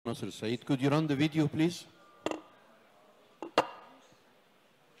Nasser Said, could you run the video, please?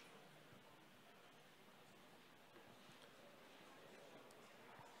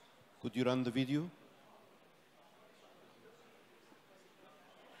 Could you run the video?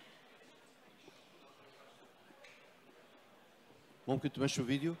 ممكن تمشوا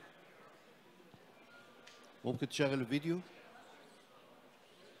فيديو؟ ممكن تشغلوا فيديو؟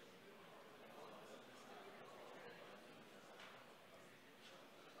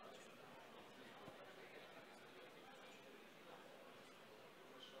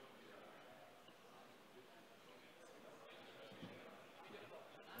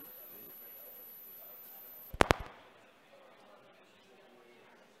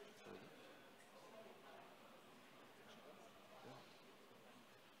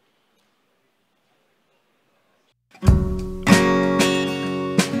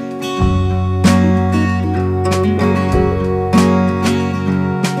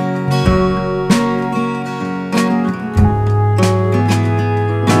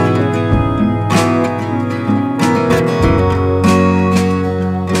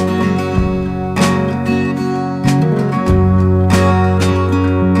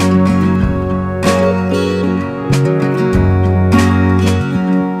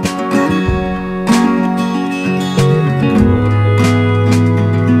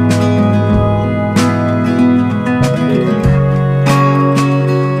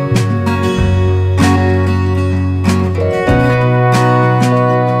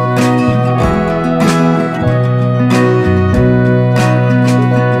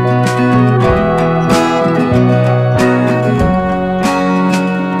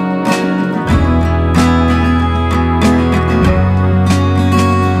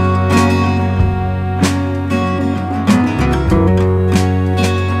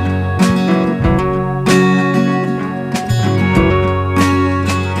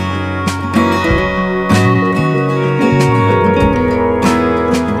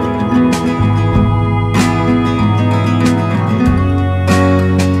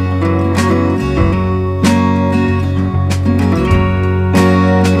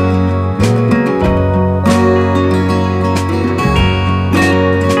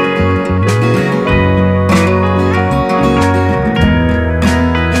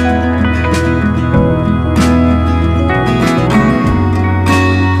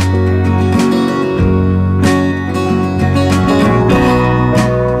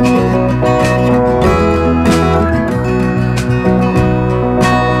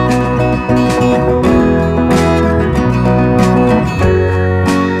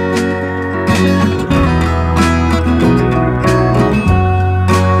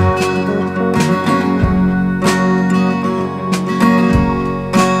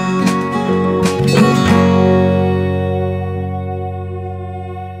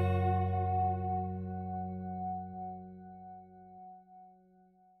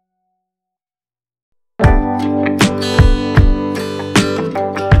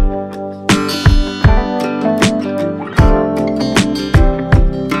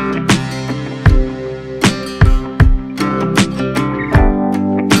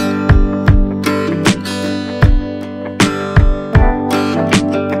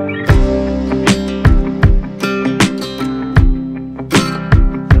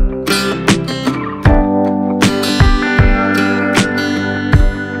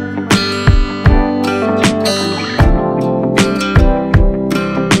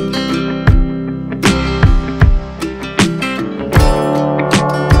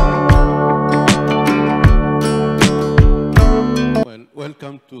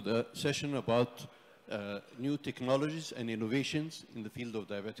 Welcome to the session about new technologies and innovations in the field of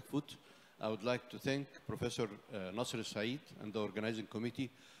diabetic foot. I would like to thank Professor Nasser Said and the organizing committee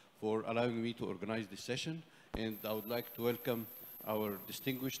for allowing me to organize this session. And I would like to welcome our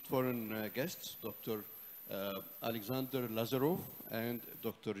distinguished foreign guests, Dr. Alexander Lazarov and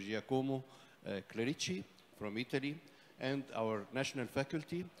Dr. Giacomo Clerici from Italy, and our national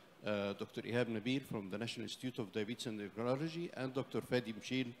faculty, Dr. Ihab Nabil from the National Institute of Diabetes and Endocrinology, and Dr. Fadi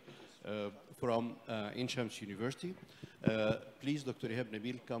Mshil from Ain Shams University. Please, Dr. Ihab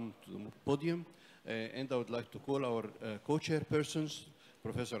Nabil, come to the podium. And I would like to call our co-chairpersons,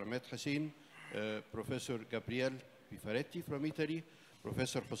 Professor Ahmed Hassin, Professor Gabriel Pifaretti from Italy,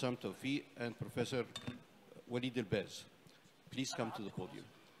 Professor Hussam Tawfiq, and Professor Walid Elbaz. Please come to the podium.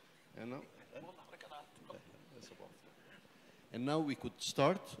 And now we could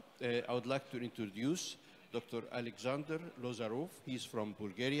start. I would like to introduce Dr. Alexander Lazarov. He's from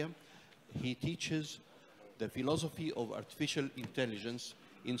Bulgaria. He teaches the philosophy of artificial intelligence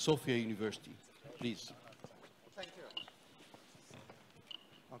in Sofia University. Please. Thank you.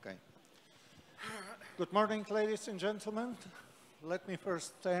 Okay. Good morning, ladies and gentlemen. Let me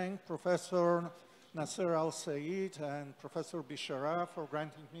first thank Professor Nasser Al-Said and Professor Bishara for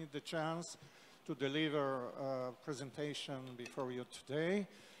granting me the chance to deliver a presentation before you today,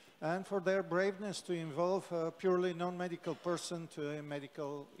 and for their braveness to involve a purely non-medical person to a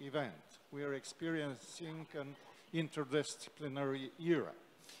medical event. We are experiencing an interdisciplinary era.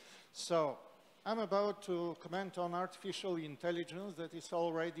 So, I'm about to comment on artificial intelligence that is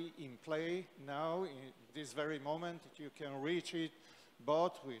already in play now. In this very moment, you can reach it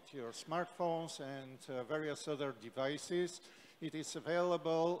both with your smartphones and various other devices. It is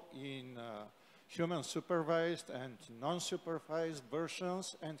available in human supervised and non-supervised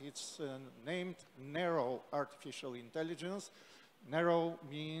versions, and it's named narrow artificial intelligence. Narrow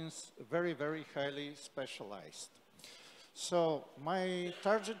means very, very highly specialized. So my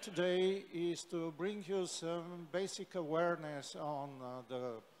target today is to bring you some basic awareness on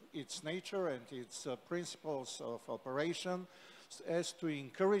its nature and its principles of operation, as to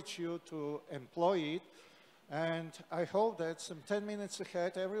encourage you to employ it. And I hope that some 10 minutes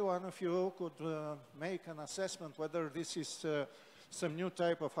ahead, every one of you could make an assessment whether this is some new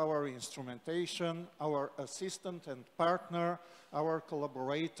type of our instrumentation, our assistant and partner, our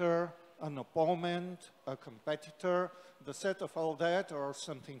collaborator, an opponent, a competitor, the set of all that, or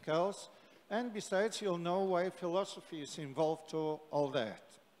something else. And besides, you'll know why philosophy is involved to all that.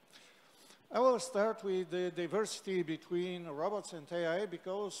 I will start with the diversity between robots and AI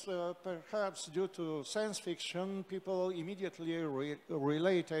because perhaps due to science fiction, people immediately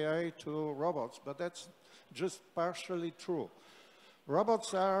relate AI to robots, but that's just partially true.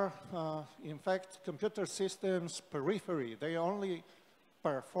 Robots are, in fact, computer systems periphery. They only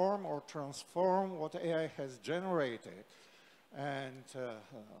perform or transform what AI has generated. And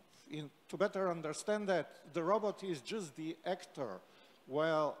to better understand that, the robot is just the actor,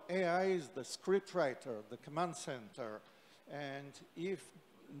 while AI is the scriptwriter, the command center. And if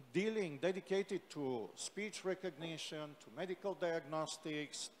dedicated to speech recognition, to medical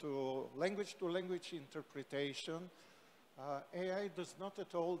diagnostics, to language interpretation, AI does not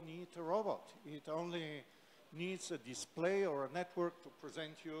at all need a robot. It only needs a display or a network to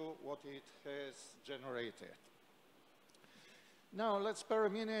present you what it has generated. Now, let's spare a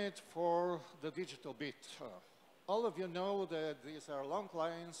minute for the digital bit. All of you know that these are long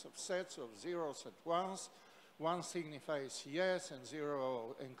lines of sets of zeros and ones. One signifies yes and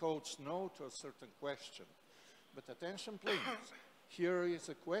zero encodes no to a certain question. But attention, please. Here is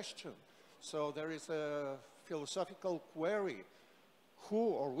a question. So there is a philosophical query. Who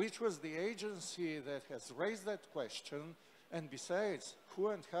or which was the agency that has raised that question, and besides, who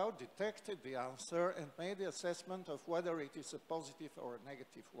and how detected the answer and made the assessment of whether it is a positive or a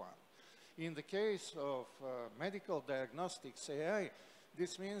negative one. In the case of medical diagnostics AI,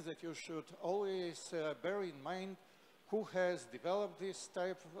 this means that you should always bear in mind who has developed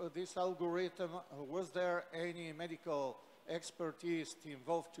this algorithm. Was there any medical expertise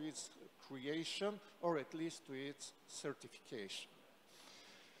involved to its creation, or at least to its certification?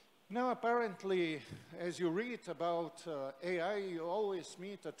 Now, apparently, as you read about AI, you always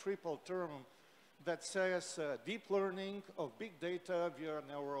meet a triple term that says deep learning of big data via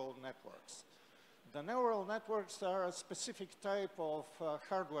neural networks. The neural networks are a specific type of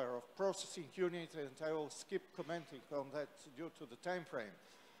hardware, of processing unit, and I will skip commenting on that due to the time frame.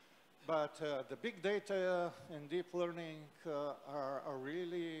 But the big data and deep learning are a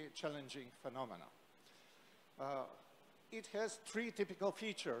really challenging phenomena. It has three typical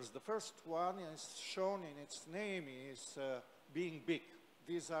features. The first one is shown in its name is being big.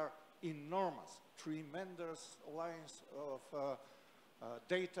 These are enormous, tremendous lines of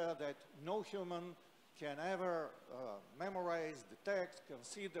data that no human can ever memorize, detect,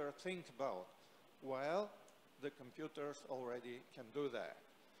 consider, think about. Well, the computers already can do that.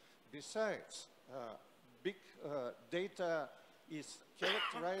 Besides, big data is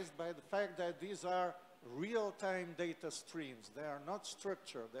characterized by the fact that these are real-time data streams. They are not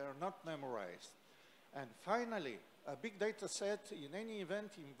structured, they are not memorized. And finally, a big data set in any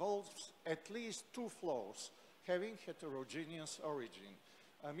event involves at least two flows having heterogeneous origin.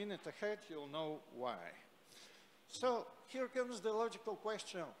 A minute ahead, you'll know why. So here comes the logical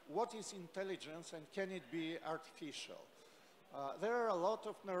question: what is intelligence and can it be artificial? There are a lot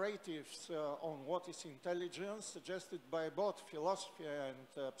of narratives on what is intelligence suggested by both philosophy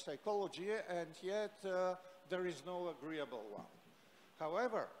and psychology, and yet there is no agreeable one.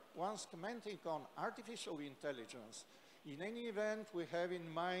 However, once commenting on artificial intelligence, in any event we have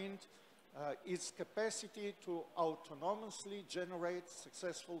in mind its capacity to autonomously generate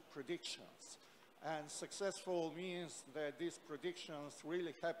successful predictions. And successful means that these predictions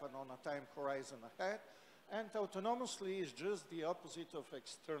really happen on a time horizon ahead. And autonomously is just the opposite of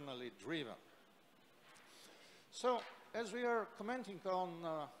externally driven. So, as we are commenting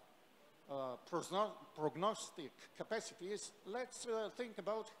on prognostic capacities, let's think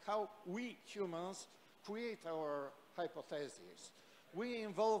about how we humans create our hypotheses. We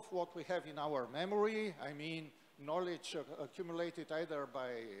involve what we have in our memory, I mean knowledge accumulated either by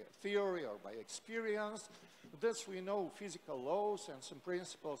theory or by experience. Thus we know physical laws and some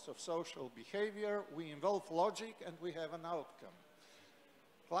principles of social behavior. We involve logic and we have an outcome.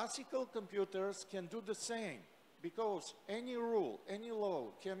 Classical computers can do the same, because any rule, any law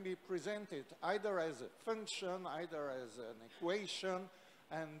can be presented either as a function, either as an equation,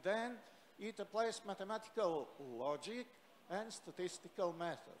 and then it applies mathematical logic and statistical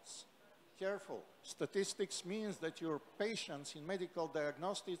methods. Careful, statistics means that your patients in medical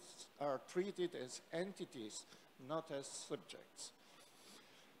diagnostics are treated as entities, not as subjects.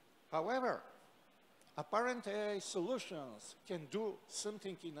 However, apparent AI solutions can do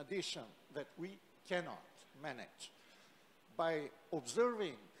something in addition that we cannot manage. By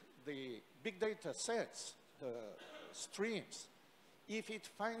observing the big data sets, the streams, if it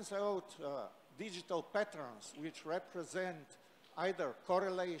finds out digital patterns which represent either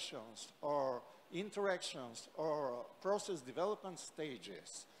correlations or interactions or process development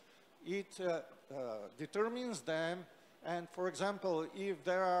stages, it determines them. And for example, if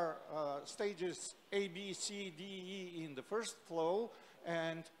there are stages A, B, C, D, E in the first flow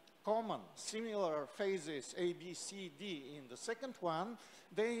and common, similar phases A, B, C, D in the second one,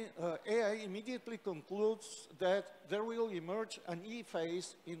 AI immediately concludes that there will emerge an E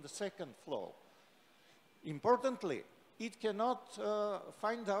phase in the second flow. Importantly, it cannot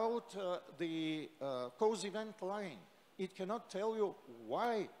find out the cause-event line. It cannot tell you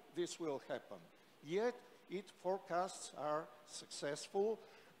why this will happen. Yet, its forecasts are successful,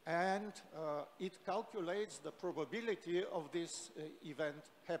 and it calculates the probability of this event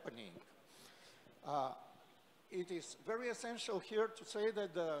happening. It is very essential here to say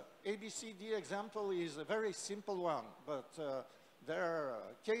that the ABCD example is a very simple one, but there are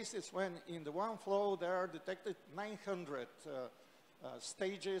cases when in the one flow there are detected 900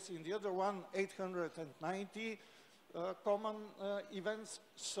 stages, in the other one 890 common events,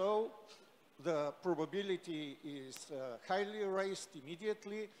 so the probability is highly raised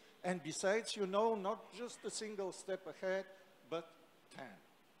immediately, and besides, you know not just a single step ahead, but 10.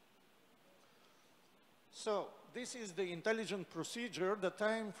 So this is the intelligent procedure. The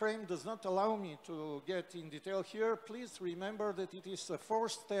time frame does not allow me to get in detail here. Please remember that it is a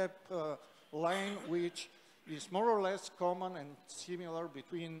 4-step line which is more or less common and similar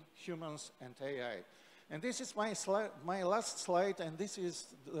between humans and AI. And this is my last slide, and this is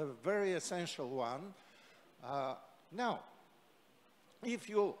the very essential one. Now, if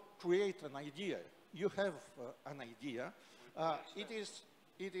you create an idea, you have an idea,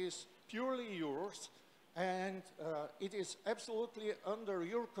 it is purely yours, and it is absolutely under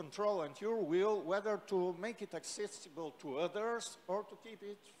your control and your will whether to make it accessible to others or to keep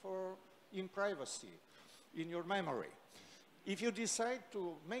it in privacy, in your memory. If you decide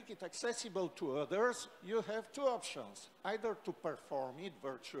to make it accessible to others, you have two options. Either to perform it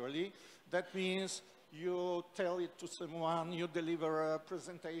virtually, that means you tell it to someone, you deliver a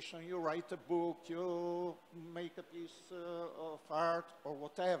presentation, you write a book, you make a piece of art or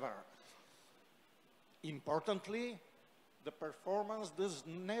whatever. Importantly, the performance does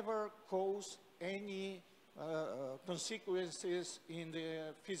never cause any consequences in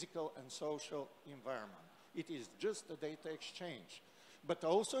the physical and social environment. It is just a data exchange. But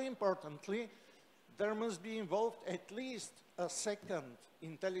also importantly, there must be involved at least a second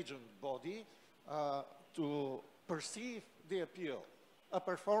intelligent body to perceive the appeal. A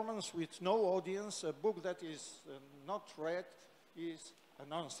performance with no audience, a book that is not read, is a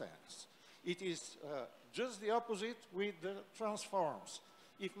nonsense. It is just the opposite with the transforms.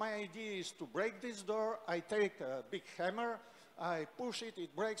 If my idea is to break this door, I take a big hammer, I push it,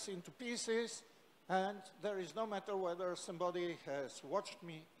 it breaks into pieces, and there is no matter whether somebody has watched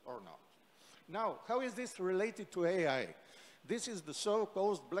me or not. Now, how is this related to AI? This is the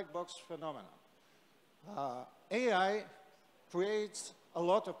so-called black box phenomenon. AI creates a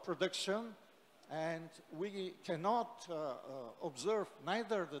lot of production, and we cannot observe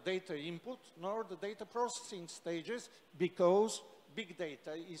neither the data input nor the data processing stages because big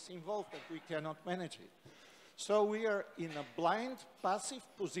data is involved and we cannot manage it. So we are in a blind, passive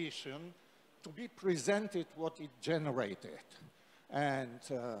position to be presented what it generated. And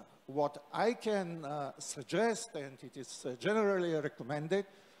what I can suggest, and it is generally recommended,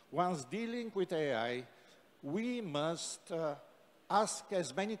 once dealing with AI, we must ask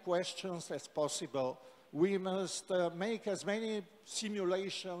as many questions as possible. We must make as many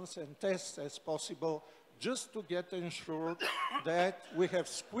simulations and tests as possible just to get ensured that we have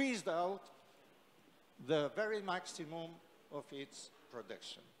squeezed out the very maximum of its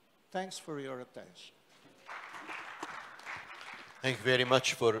production. Thanks for your attention. Thank you very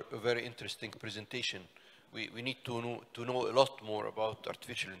much for a very interesting presentation. We need to know a lot more about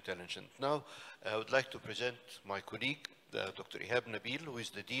artificial intelligence. Now, I would like to present my colleague, Dr. Ihab Nabil, who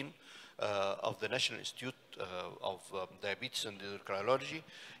is the Dean of the National Institute of Diabetes and Endocrinology.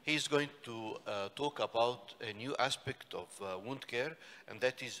 He is going to talk about a new aspect of wound care, and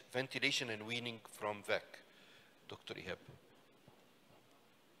that is ventilation and weaning from VAC. Dr. Ihab.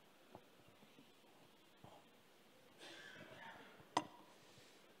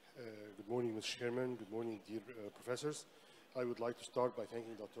 Good morning, Mr. Chairman. Good morning, dear professors. I would like to start by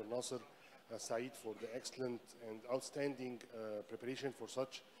thanking Dr. Nasser Said for the excellent and outstanding preparation for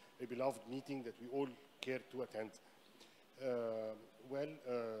such a beloved meeting that we all care to attend.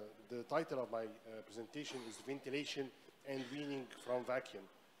 The title of my presentation is Ventilation and Weaning from Vacuum.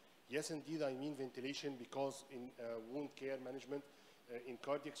 Yes, indeed, I mean ventilation because in wound care management, in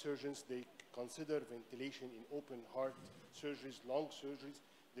cardiac surgeons, they consider ventilation in open heart surgeries, long surgeries.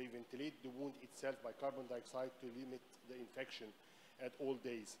 They ventilate the wound itself by carbon dioxide to limit the infection at all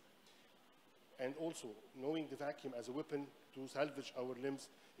days. And also, knowing the vacuum as a weapon to salvage our limbs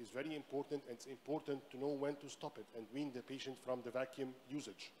is very important, and it's important to know when to stop it and wean the patient from the vacuum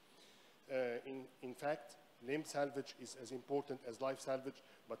usage. In fact, limb salvage is as important as life salvage,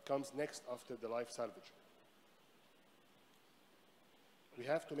 but comes next after the life salvage. We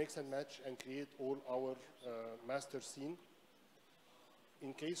have to mix and match and create all our master scene.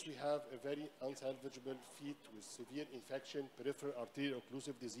 In case we have a very unsalvageable feet with severe infection, peripheral arterial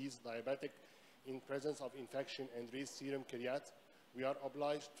occlusive disease, diabetic, in presence of infection and raised serum creat, we are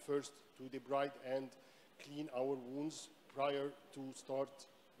obliged first to debride and clean our wounds prior to start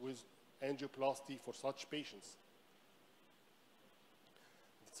with angioplasty for such patients.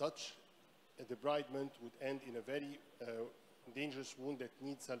 Such a debridement would end in a very dangerous wound that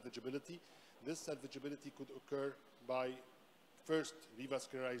needs salvageability. This salvageability could occur by first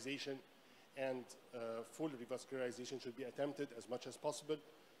revascularization, and full revascularization should be attempted as much as possible.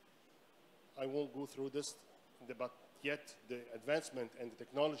 I won't go through this, but yet the advancement and the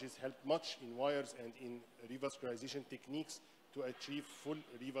technologies help much in wires and in revascularization techniques to achieve full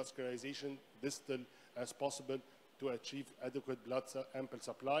revascularization distal as possible to achieve adequate blood ample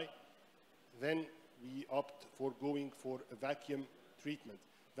supply. Then we opt for going for a vacuum treatment.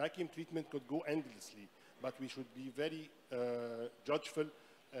 Vacuum treatment could go endlessly, but we should be very judgeful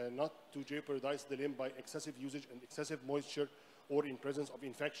not to jeopardize the limb by excessive usage and excessive moisture or in presence of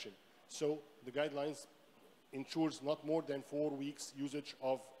infection. So the guidelines ensures not more than 4 weeks usage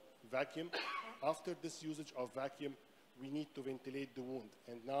of vacuum. After this usage of vacuum, we need to ventilate the wound.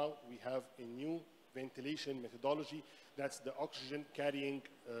 And now we have a new ventilation methodology. That's the oxygen carrying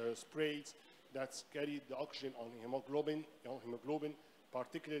sprays that's carry the oxygen on hemoglobin,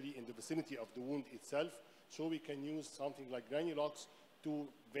 particularly in the vicinity of the wound itself. So we can use something like Granulox to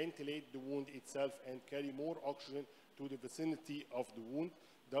ventilate the wound itself and carry more oxygen to the vicinity of the wound,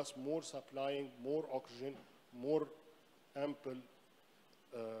 thus more supplying more oxygen, more ample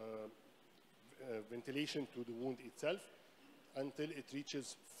ventilation to the wound itself until it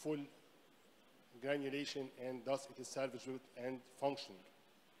reaches full granulation, and thus it is salvageable and functional.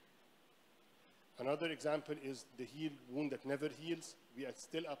 Another example is the healed wound that never heals. We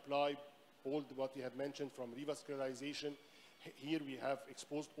still apply all what we have mentioned from revascularization. Here we have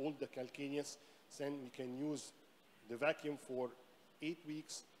exposed all the calcaneus, then we can use the vacuum for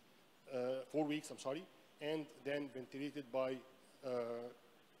 4 weeks, and then ventilated by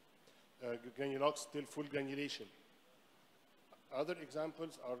Granulox till full granulation. Other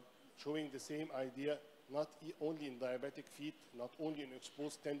examples are showing the same idea, not only in diabetic feet, not only in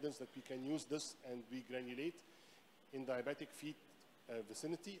exposed tendons that we can use this and we granulate in diabetic feet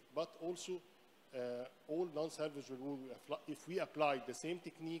vicinity, but also all non-salvageable wounds. If we apply the same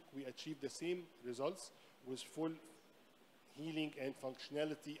technique, we achieve the same results with full healing and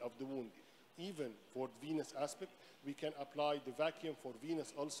functionality of the wound. Even for the venous aspect, we can apply the vacuum for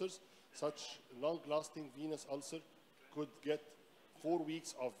venous ulcers. Such long-lasting venous ulcer could get 4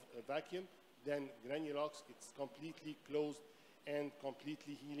 weeks of vacuum, then Granulox, it's completely closed and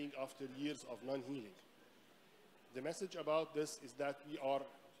completely healing after years of non-healing. The message about this is that we are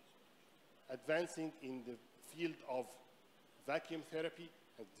advancing in the field of vacuum therapy,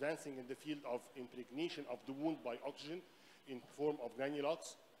 advancing in the field of impregnation of the wound by oxygen in form of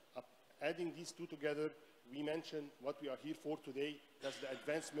Granulox, Adding these two together, we mentioned what we are here for today. That's the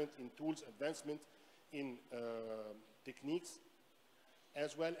advancement in tools, advancement in techniques,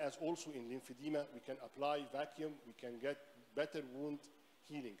 as well as also in lymphedema. We can apply vacuum, we can get better wound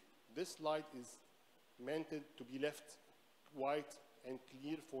healing. This slide is meant to be left white and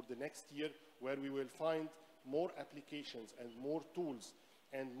clear for the next year, where we will find more applications and more tools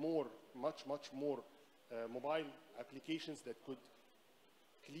and much more mobile applications that could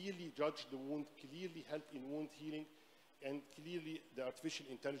clearly judge the wound, clearly help in wound healing, and clearly the artificial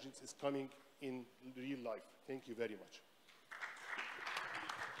intelligence is coming in real life. Thank you very much.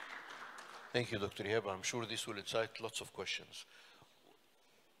 Thank you, Dr. Ihab. I'm sure this will incite lots of questions.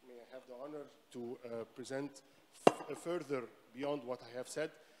 May I have the honor to present further beyond what I have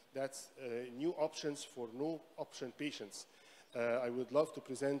said. That's new options for no option patients. I would love to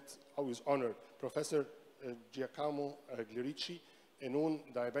present, with honor, Professor Giacomo Glerici, a known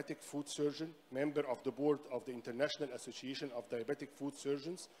diabetic foot surgeon, member of the board of the International Association of Diabetic Foot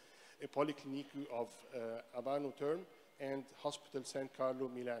Surgeons, a polyclinic of Abano Term, and Hospital San Carlo,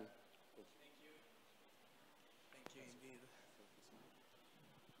 Milan. Thank you. Thank you indeed.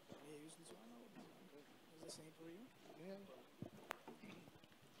 May I use this one? Is the same for you? Yeah.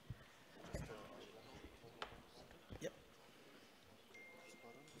 Yep.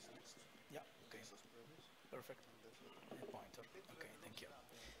 Yeah, okay. Perfect. Pointer. Okay, thank you.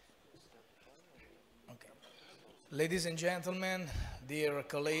 Okay. Ladies and gentlemen, dear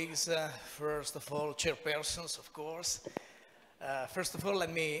colleagues, first of all, chairpersons, of course. First of all,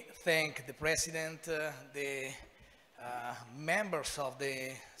 let me thank the President, the members of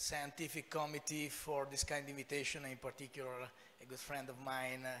the scientific committee for this kind of invitation, and in particular, a good friend of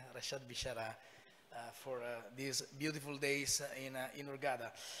mine, Rashad Bishara, for these beautiful days in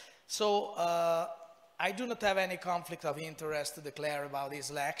Hurghada. So, I do not have any conflict of interest to declare about this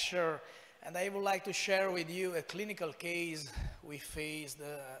lecture, and I would like to share with you a clinical case we faced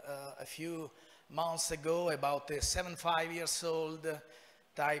a few months ago about a 75-year-old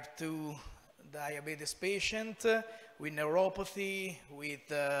type 2 diabetes patient with neuropathy, with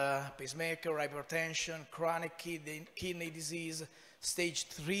pacemaker, hypertension, chronic kidney disease, stage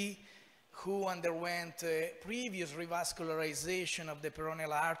 3, who underwent previous revascularization of the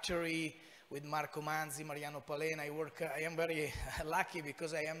peroneal artery with Marco Manzi, Mariano Palena. I am very lucky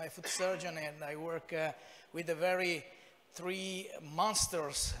because I am a foot surgeon and I work with the very three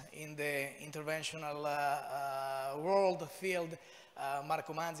monsters in the interventional world field,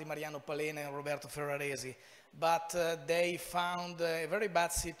 Marco Manzi, Mariano Palena, and Roberto Ferraresi. But they found a very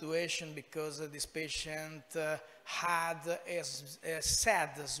bad situation because this patient had a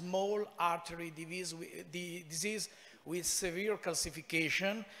sad small artery disease with severe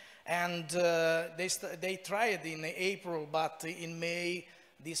calcification. And they tried in April, but in May,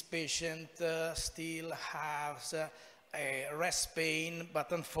 this patient still has a rest pain,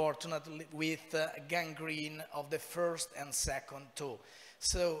 but unfortunately with gangrene of the first and second toe.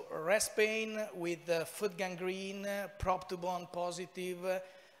 So rest pain with foot gangrene, prop to bone positive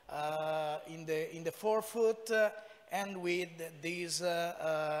in the forefoot, and with these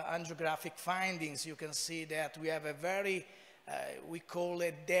angiographic findings, you can see that we have a very we call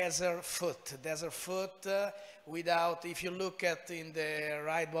it desert foot without, if you look at in the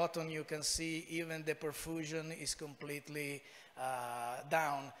right bottom, you can see even the perfusion is completely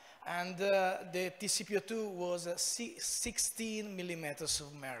down. And the TCPO2 was 16 millimeters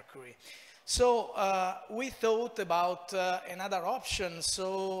of mercury. So we thought about another option,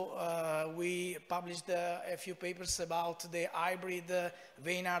 so we published a few papers about the hybrid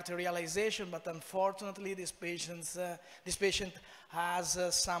vein arterialization, but unfortunately this patient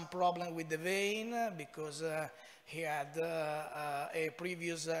has some problem with the vein because he had a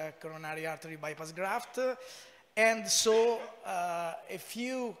previous coronary artery bypass graft. And so a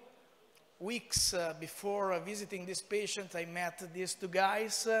few weeks before visiting this patient, I met these two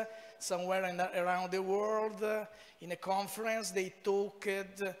guys somewhere around the world in a conference. They talked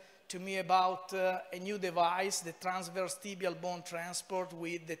to me about a new device, the transverse tibial bone transport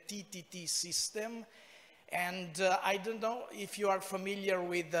with the TTT system. And I don't know if you are familiar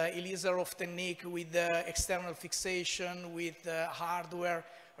with Elizarov technique with external fixation, with hardware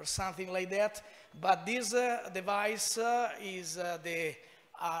or something like that. But this device is the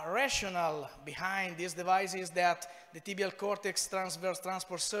rationale behind this device is that the tibial cortex transverse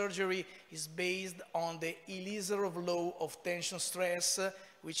transport surgery is based on the Elizarov law of tension stress,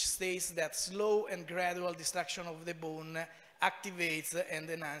 which states that slow and gradual destruction of the bone activates and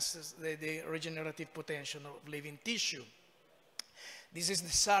enhances the regenerative potential of living tissue. This is the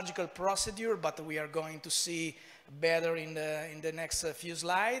surgical procedure, but we are going to see better in the next few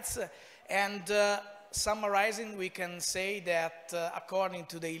slides. And summarizing, we can say that according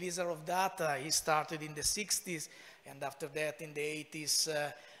to the Elizarov data, he started in the 60s, and after that in the 80s,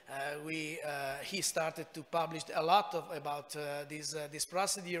 he started to publish a lot about this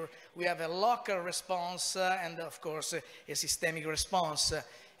procedure. We have a local response and, of course, a systemic response.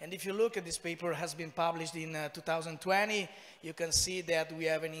 And if you look at this paper, has been published in 2020, you can see that we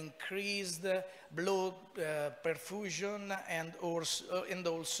have an increased blood perfusion and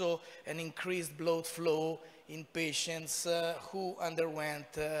also an increased blood flow in patients who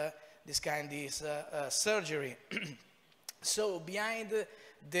underwent this kind of surgery. So behind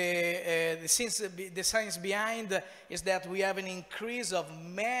the science behind is that we have an increase of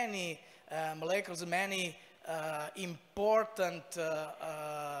many molecules, many important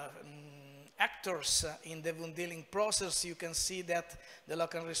actors in the wound healing process. You can see that the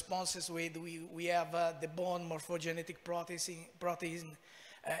local responses we have the bone morphogenetic protein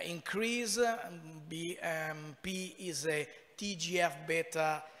increase. P is a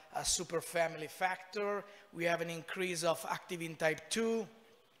TGF-beta superfamily factor. We have an increase of activin type 2.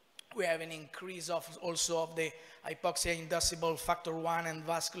 We have an increase also of the hypoxia-inducible factor 1 and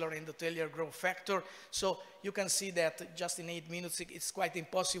vascular endothelial growth factor. So you can see that just in 8 minutes, it's quite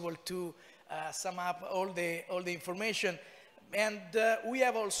impossible to sum up all the information. And we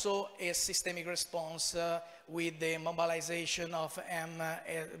have also a systemic response with the mobilization of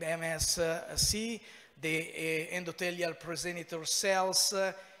MSC, the endothelial progenitor cells,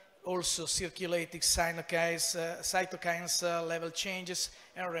 also circulating cytokines level changes,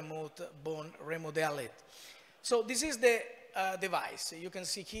 and remote bone remodeling. So this is the device. You can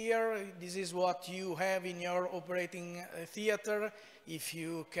see here, this is what you have in your operating theater if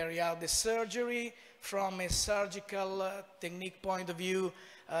you carry out the surgery. From a surgical technique point of view,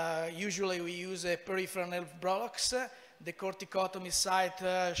 usually we use a peripheral nerve blocks. The corticotomy site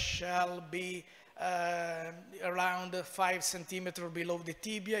shall be around 5 centimeters below the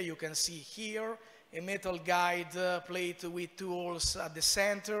tibia. You can see here a metal guide plate with 2 holes at the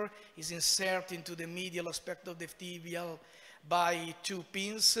center is inserted into the medial aspect of the tibial by 2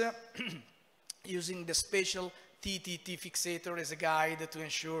 pins using the special TTT fixator as a guide to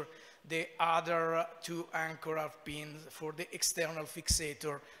ensure the other 2 anchor pins for the external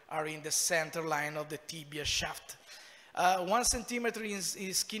fixator are in the center line of the tibia shaft. 1 centimeter is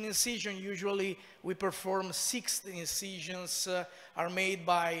skin incision. Usually we perform 6 incisions are made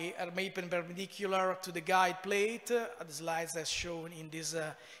perpendicular to the guide plate. The slides as shown in this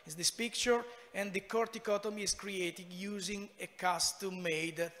picture. And the corticotomy is created using a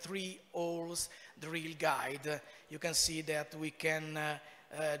custom-made 3 holes drill guide. You can see that we can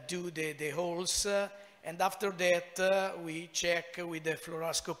do the holes. And after that, we check with the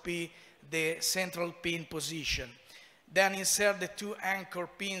fluoroscopy the central pin position. Then insert the 2 anchor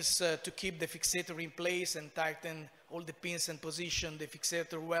pins to keep the fixator in place and tighten all the pins and position the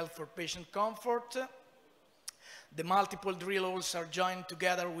fixator well for patient comfort. The multiple drill holes are joined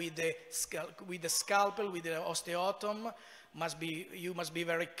together with the scalpel, with the osteotomy. You must be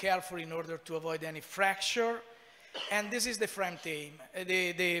very careful in order to avoid any fracture. And this is the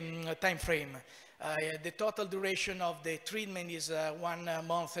time frame. The total duration of the treatment is 1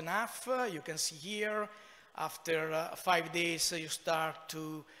 month and a half. You can see here. After 5 days, you start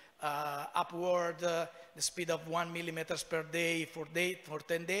to upward the speed of 1 millimeters per day for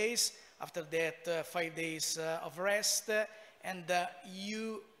 10 days. After that, 5 days of rest. And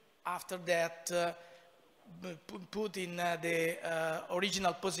you, after that, put in the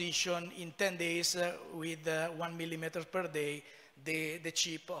original position in 10 days with 1 millimeter per day, the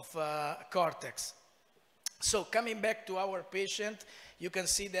chip of cortex. So coming back to our patient, you can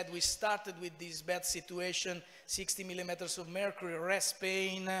see that we started with this bad situation, 60 millimeters of mercury, rest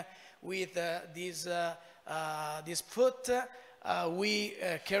pain with this foot. We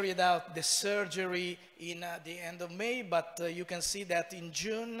carried out the surgery in the end of May, but you can see that in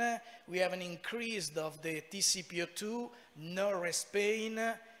June we have an increase of the TCPO2, no rest pain.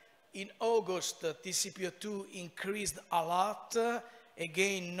 In August, TCPO2 increased a lot.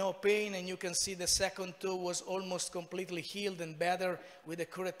 Again, no pain, and you can see the second toe was almost completely healed and better with the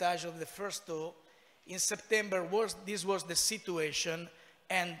curettage of the first toe. In September, this was the situation,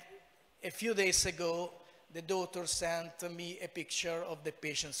 and a few days ago, the doctor sent me a picture of the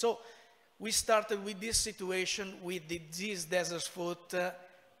patient. So we started with this situation with this desert foot,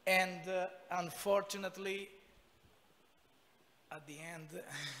 and unfortunately, at the end,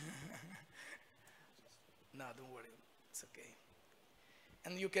 no, don't worry, it's okay.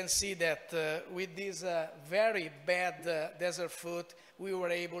 And you can see that with this very bad desert foot, we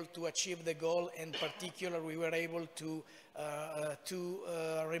were able to achieve the goal. In particular, we were able to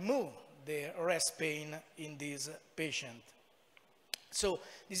remove the rest pain in this patient. So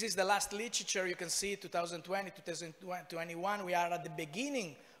this is the last literature. You can see 2020, 2021. We are at the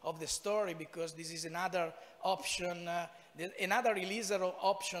beginning of the story because this is another option, another releaser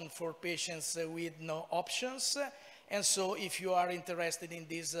option for patients with no options. And so if you are interested in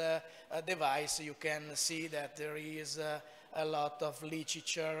this device, you can see that there is a lot of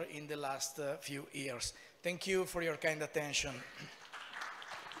literature in the last few years. Thank you for your kind attention.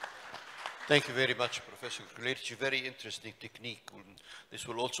 Thank you very much, Professor Kulerci. Very interesting technique. This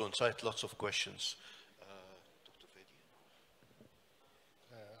will also incite lots of questions. Dr. Fedi.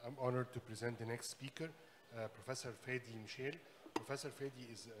 I'm honored to present the next speaker, Professor Fedi Michel. Professor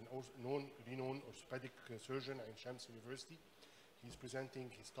Fedi is a renowned orthopedic surgeon at Shams University. He's presenting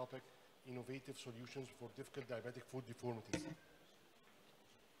his topic, Innovative Solutions for Difficult Diabetic Foot Deformities.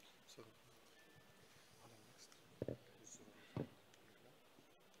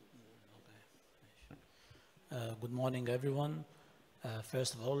 Good morning, everyone.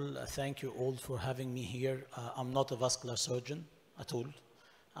 First of all, thank you all for having me here. I'm not a vascular surgeon at all.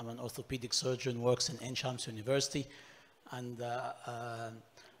 I'm an orthopedic surgeon, works in Shams University, and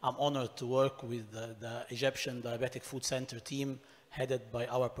I'm honored to work with the Egyptian Diabetic Foot Center team headed by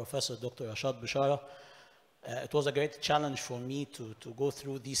our professor, Dr. Rashad Bishara. It was a great challenge for me to go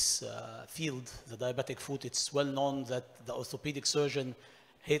through this field, the diabetic foot. It's well known that the orthopedic surgeon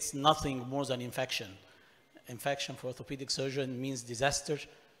hates nothing more than infection. Infection for orthopedic surgeon means disaster.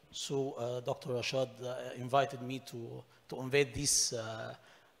 So Dr. Rashad invited me to invade this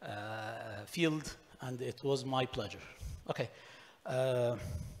field, and it was my pleasure. Okay.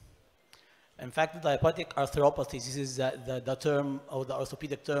 In fact, diabetic arthropathy, this is the term, or the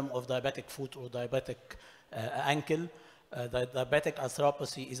orthopedic term of diabetic foot or diabetic ankle. The diabetic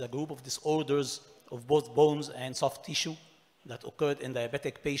arthropathy is a group of disorders of both bones and soft tissue that occurred in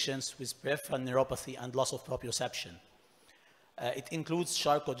diabetic patients with peripheral neuropathy and loss of proprioception. It includes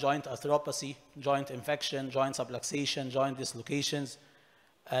Charcot joint arthropathy, joint infection, joint subluxation, joint dislocations,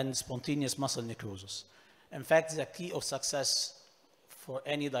 and spontaneous muscle necrosis. In fact, the key of success for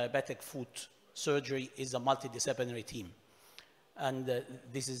any diabetic foot surgery is a multidisciplinary team. And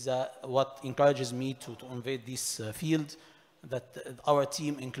this is what encourages me to invade this field, that our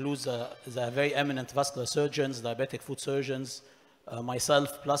team includes the very eminent vascular surgeons, diabetic foot surgeons,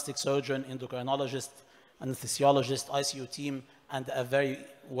 myself, plastic surgeon, endocrinologist, anesthesiologist, ICU team, and a very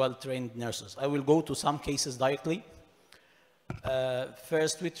well-trained nurses. I will go to some cases directly.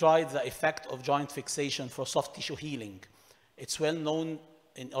 First, we tried the effect of joint fixation for soft tissue healing. It's well known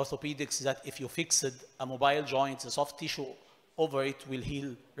in orthopedics that if you fix a mobile joint, the soft tissue over it will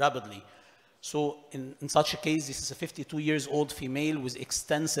heal rapidly. So in such a case, this is a 52-year-old female with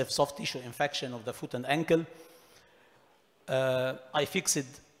extensive soft tissue infection of the foot and ankle. I fixed it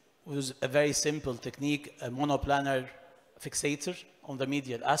with a very simple technique, a monoplanar fixator on the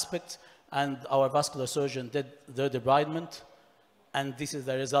medial aspect, and our vascular surgeon did the debridement, and this is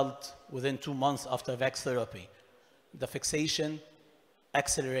the result within 2 months after VAC therapy. The fixation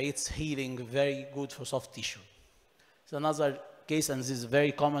accelerates healing, very good for soft tissue. So another case, and this is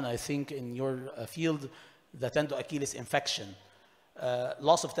very common, I think, in your field, the tendo-Achilles infection.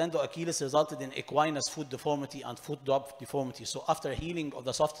 Loss of tendo-Achilles resulted in equinus foot deformity and foot drop deformity. So after healing of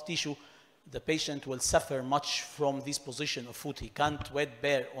the soft tissue, the patient will suffer much from this position of foot. He can't wet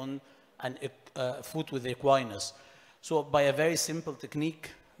bear on a foot with equinus. So by a very simple technique,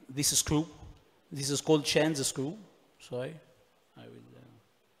 this screw, this is called Schanze screw. Sorry, I will.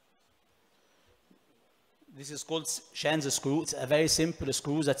 This is called Schanze screw. It's a very simple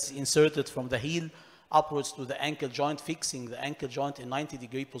screw that's inserted from the heel upwards to the ankle joint, fixing the ankle joint in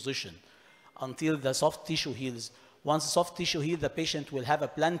 90-degree position until the soft tissue heals. Once the soft tissue heals, the patient will have a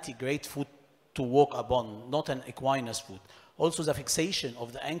plantigrade foot to walk upon, not an equinus foot. Also, the fixation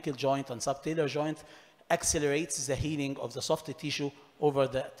of the ankle joint and subtalar joint accelerates the healing of the soft tissue over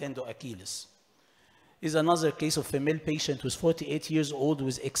the tendo-Achilles. Is another case of female patient who's 48 years old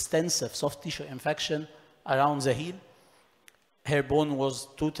with extensive soft tissue infection around the heel. Her bone was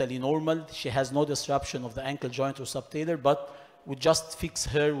totally normal. She has no disruption of the ankle joint or subtalar, but we just fix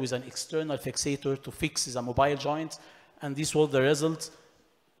her with an external fixator to fix the mobile joint, and this was the result.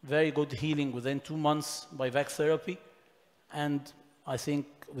 Very good healing within 2 months by VAC therapy, and I think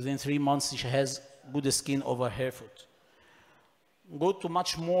within 3 months she has good skin over her foot. Go to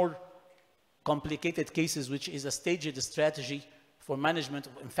much more complicated cases, which is a staged strategy for management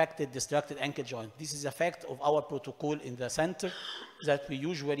of infected, distracted ankle joint. This is a fact of our protocol in the center, that we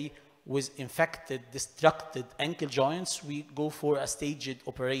usually, with infected, distracted ankle joints, we go for a staged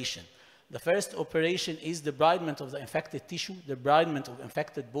operation. The first operation is debridement of the infected tissue, debridement of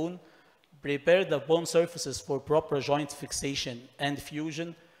infected bone, prepare the bone surfaces for proper joint fixation and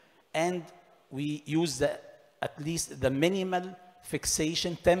fusion, and we use at least the minimal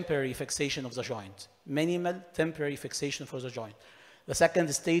fixation, temporary fixation of the joint. Minimal, temporary fixation for the joint. The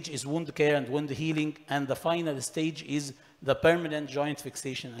second stage is wound care and wound healing, and the final stage is the permanent joint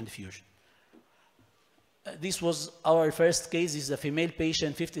fixation and fusion. This was our first case. This is a female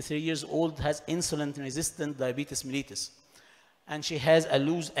patient, 53 years old, has insulin-resistant diabetes mellitus. And she has a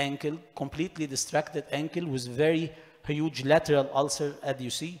loose ankle, completely distracted ankle with very huge lateral ulcer, as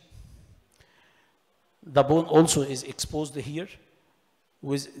you see. The bone also is exposed here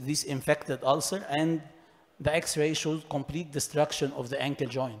with this infected ulcer, and the X-ray shows complete destruction of the ankle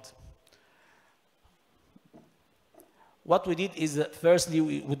joint. What we did is that firstly,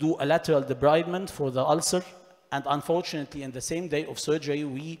 we would do a lateral debridement for the ulcer, and unfortunately, in the same day of surgery,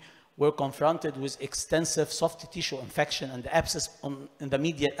 we were confronted with extensive soft tissue infection and abscess in the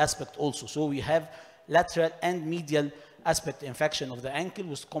medial aspect also. So we have lateral and medial aspect infection of the ankle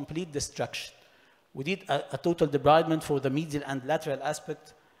with complete destruction. We did a total debridement for the medial and lateral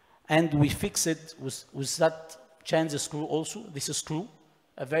aspect, and we fixed it with that change screw also. This is screw,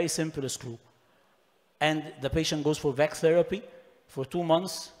 a very simple screw. And the patient goes for VAC therapy for 2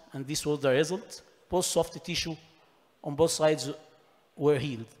 months, and this was the result. Both soft tissue on both sides were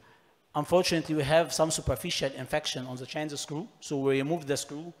healed. Unfortunately, we have some superficial infection on the change screw, so we removed the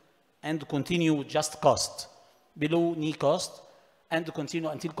screw and continue with just cast, below knee cast, and continue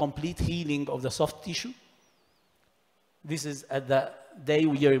until complete healing of the soft tissue. This is at the day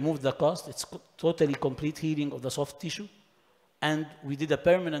we removed the cast. It's totally complete healing of the soft tissue. And we did a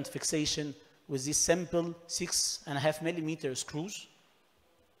permanent fixation with these simple 6.5 millimeter screws.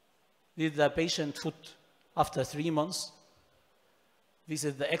 This is the patient foot after 3 months. This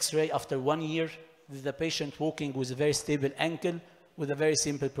is the X-ray after 1 year. This is the patient walking with a very stable ankle with a very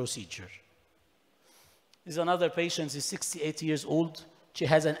simple procedure. This is another patient, she's 68 years old. She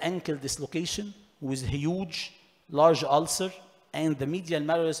has an ankle dislocation with huge, large ulcer, and the medial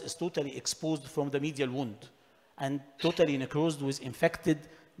malleolus is totally exposed from the medial wound and totally necrosed with infected,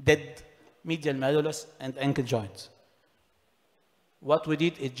 dead medial malleolus and ankle joints. What we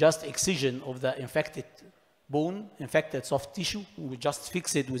did is just excision of the infected bone, infected soft tissue. We just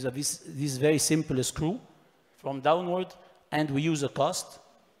fix it with this very simple screw from downward, and we use a cast.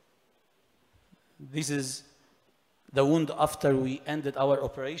 This is the wound after we ended our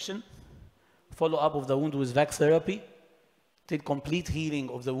operation. Follow-up of the wound with VAC therapy, till complete healing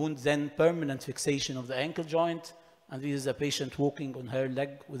of the wound, then permanent fixation of the ankle joint, and this is a patient walking on her leg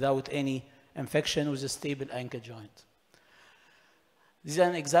without any infection with a stable ankle joint. This is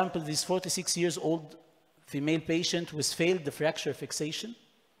an example. This 46 years old female patient with failed fracture fixation.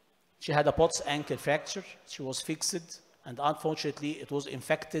 She had a Potts ankle fracture. She was fixed, and unfortunately it was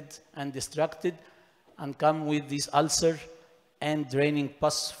infected and destructed and come with this ulcer and draining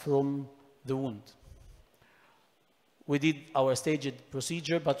pus from the wound. We did our staged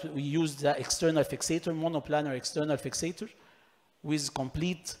procedure, but we used the external fixator, monoplanar external fixator, with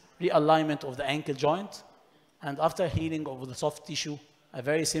complete realignment of the ankle joint, and after healing of the soft tissue, a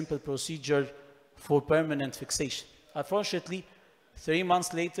very simple procedure for permanent fixation. Unfortunately, 3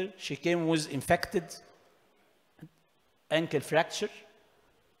 months later, she came with infected ankle fracture.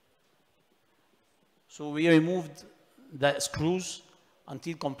 So we removed the screws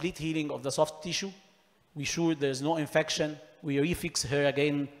until complete healing of the soft tissue. We sure there's no infection. We refix her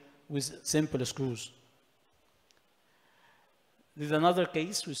again with simple screws. There's another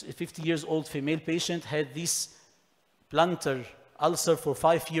case with a 50 years old female patient, had this plantar ulcer for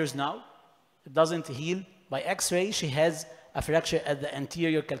 5 years now. It doesn't heal. By X-ray, she has a fracture at the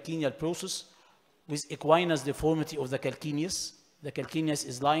anterior calcaneal process with equinus deformity of the calcaneus. The calcaneus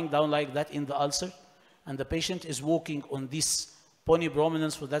is lying down like that in the ulcer, and the patient is walking on this pony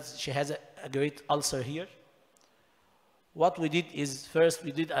prominence, so that she has a great ulcer here. What we did is, first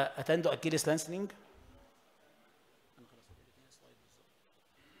we did a tendo Achilles lengthening.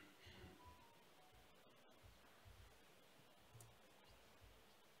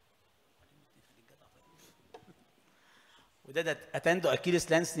 We did a tendo Achilles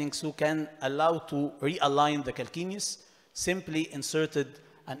lengthening so can allow to realign the calcaneus. Simply inserted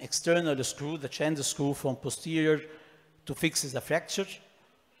an external screw, the change screw from posterior, to fix the fracture,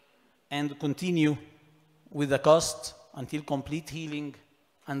 and continue with the cast until complete healing,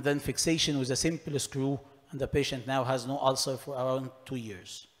 and then fixation with a simple screw, and the patient now has no ulcer for around 2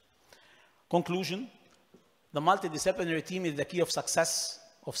 years. Conclusion: the multidisciplinary team is the key of success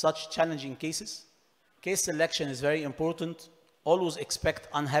of such challenging cases. Case selection is very important. Always expect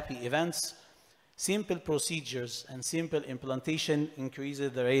unhappy events. Simple procedures and simple implantation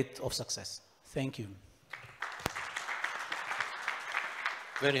increases the rate of success. Thank you.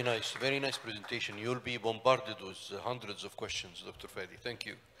 Very nice presentation. You'll be bombarded with hundreds of questions, Dr. Fadi. Thank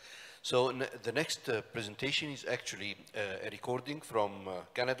you. So the next presentation is actually a recording from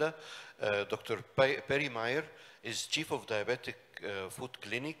Canada. Dr. Perry Meyer is Chief of Diabetic Foot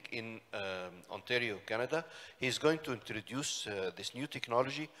Clinic in Ontario, Canada. He's going to introduce this new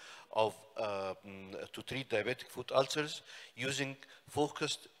technology of to treat diabetic foot ulcers using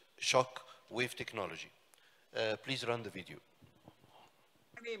focused shock wave technology. Please run the video.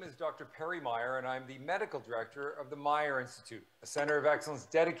 My name is Dr. Perry Meyer, and I'm the medical director of the Meyer Institute, a center of excellence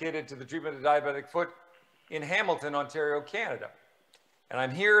dedicated to the treatment of diabetic foot in Hamilton, Ontario, Canada. And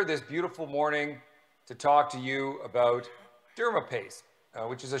I'm here this beautiful morning to talk to you about DermaPace,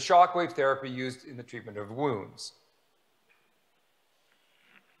 which is a shockwave therapy used in the treatment of wounds.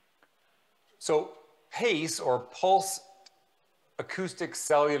 So PACE, or Pulse Acoustic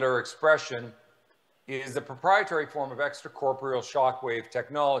Cellular Expression, is a proprietary form of extracorporeal shockwave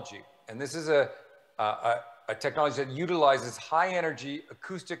technology. And this is a technology that utilizes high-energy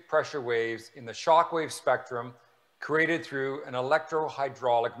acoustic pressure waves in the shockwave spectrum created through an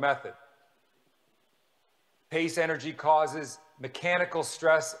electrohydraulic method. PACE energy causes mechanical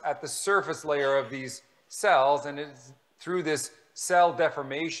stress at the surface layer of these cells, and it's through this cell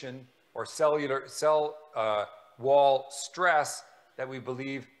deformation or cellular cell wall stress that we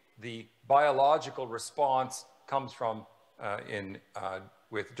believe the biological response comes from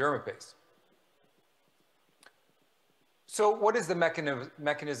with DermaPace. So what is the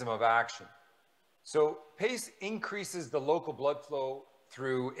mechanism of action? So PACE increases the local blood flow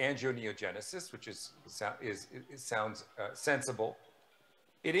through angioneogenesis, which sounds sensible.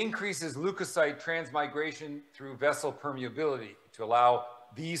 It increases leukocyte transmigration through vessel permeability to allow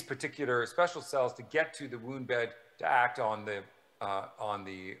these particular special cells to get to the wound bed to act on the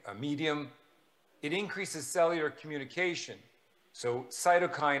medium. It increases cellular communication, so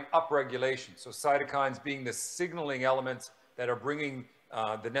cytokine upregulation. So cytokines being the signaling elements that are bringing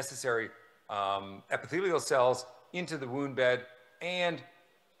the necessary epithelial cells into the wound bed and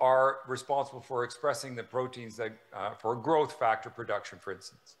are responsible for expressing the proteins that, for growth factor production, for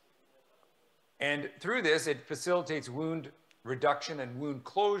instance. And through this, it facilitates wound reduction and wound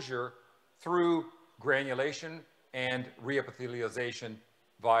closure through granulation and reepithelialization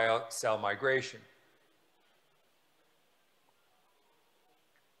via cell migration.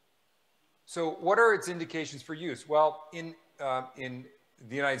 So what are its indications for use? Well, in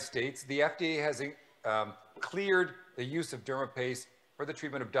the United States, the FDA has cleared the use of DermaPace for the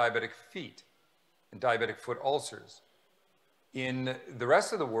treatment of diabetic feet and diabetic foot ulcers. In the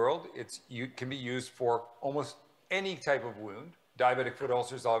rest of the world, it can be used for almost any type of wound, diabetic foot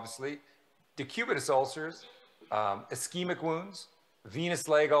ulcers, obviously, decubitus ulcers, ischemic wounds, venous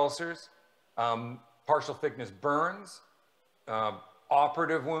leg ulcers, partial thickness burns,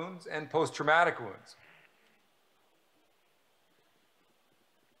 operative wounds, and post-traumatic wounds.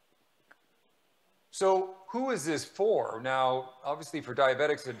 So who is this for? Now, obviously for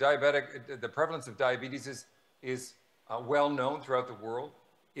diabetics, the prevalence of diabetes is well known throughout the world.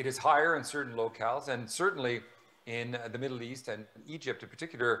 It is higher in certain locales, and certainly in the Middle East and Egypt in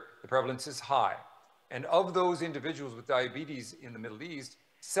particular, the prevalence is high. And of those individuals with diabetes in the Middle East,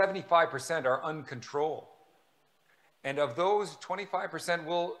 75% are uncontrolled. And of those, 25%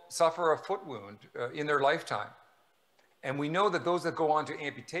 will suffer a foot wound in their lifetime. And we know that those that go on to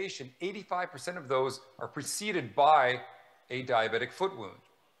amputation, 85% of those are preceded by a diabetic foot wound.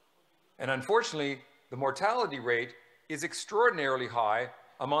 And unfortunately, the mortality rate is extraordinarily high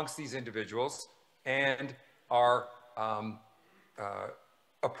amongst these individuals, and our the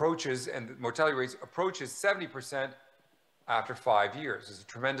mortality rates approaches 70% after 5 years. It's a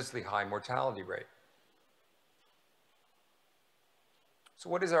tremendously high mortality rate. So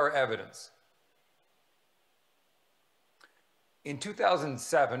what is our evidence? In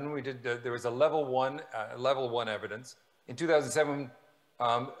 2007, there was a level one evidence. In 2007,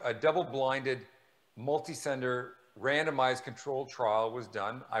 a double-blinded, multi-center, randomized controlled trial was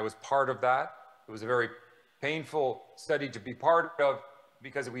done. I was part of that. It was a very painful study to be part of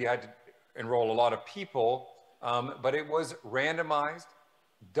because we had to enroll a lot of people, but it was randomized,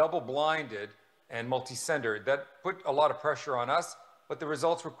 double-blinded, and multi-centered. That put a lot of pressure on us, but the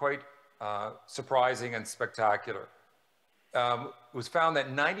results were quite surprising and spectacular. It was found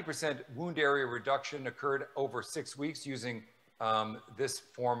that 90% wound area reduction occurred over 6 weeks using this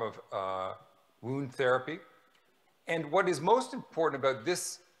form of wound therapy. And what is most important about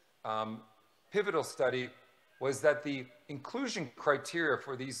this pivotal study was that the inclusion criteria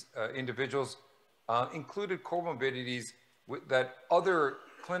for these individuals included comorbidities that other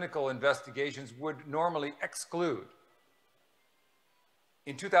clinical investigations would normally exclude.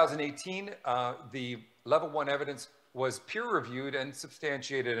 In 2018, the level 1 evidence was peer-reviewed and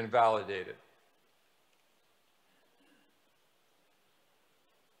substantiated and validated.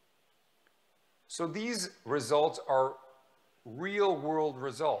 So these results are real-world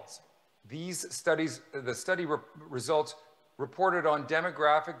results. These studies, the study results reported on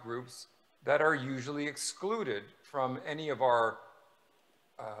demographic groups that are usually excluded from any of our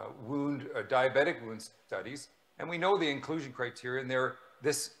diabetic wound studies. And we know the inclusion criteria, and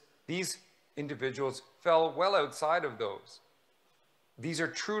these individuals fell well outside of those. These are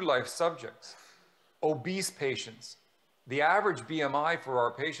true life subjects, obese patients. The average BMI for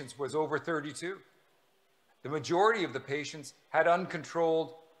our patients was over 32. The majority of the patients had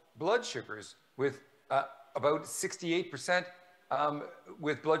uncontrolled blood sugars with about 68%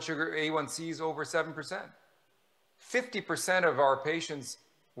 with blood sugar A1Cs over 7%. 50% of our patients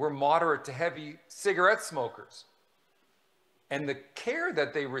were moderate to heavy cigarette smokers. And the care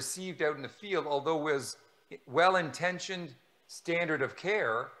that they received out in the field, although was well-intentioned standard of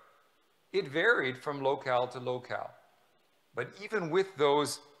care, it varied from locale to locale. But even with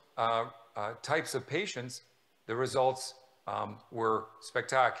those types of patients, the results were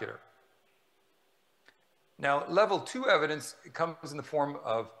spectacular. Now, level 2 evidence comes in the form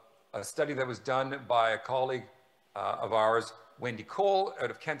of a study that was done by a colleague of ours, Wendy Cole,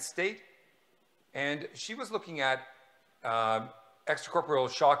 out of Kent State. And she was looking at extracorporeal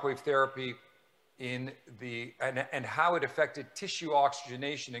shockwave therapy and how it affected tissue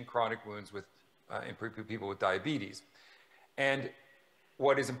oxygenation in chronic wounds in people with diabetes. And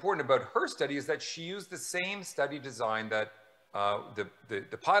what is important about her study is that she used the same study design that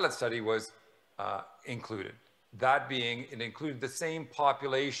the pilot study was included. That being, it included the same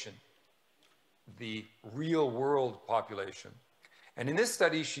population, the real world population. And in this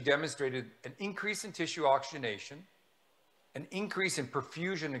study, she demonstrated an increase in tissue oxygenation, an increase in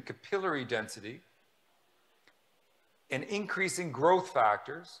perfusion and capillary density, an increase in growth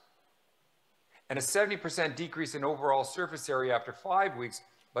factors, and a 70% decrease in overall surface area after 5 weeks,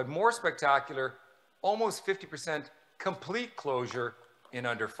 but more spectacular, almost 50% complete closure in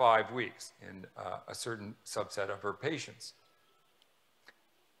under 5 weeks in a certain subset of her patients.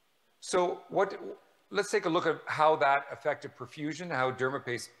 So let's take a look at how that affected perfusion, how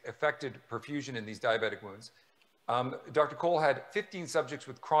dermaPACE affected perfusion in these diabetic wounds. Dr. Cole had 15 subjects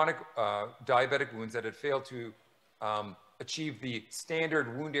with chronic diabetic wounds that had failed to achieve the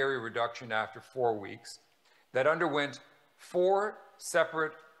standard wound area reduction after 4 weeks, that underwent 4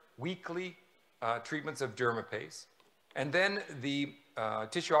 separate weekly treatments of dermaPACE. And then the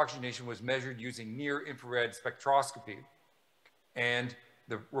tissue oxygenation was measured using near-infrared spectroscopy. And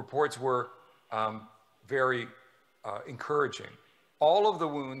the reports were very encouraging. All of the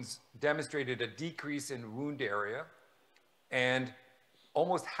wounds demonstrated a decrease in wound area, and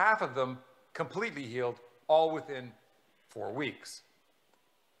almost half of them completely healed, all within 4 weeks.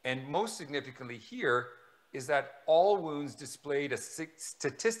 And most significantly here is that all wounds displayed a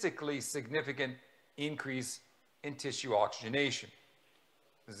statistically significant increase in tissue oxygenation.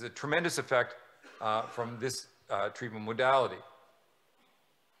 This is a tremendous effect from this treatment modality.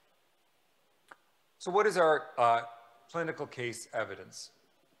 So what is our clinical case evidence?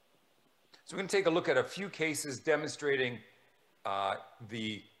 So we're going to take a look at a few cases demonstrating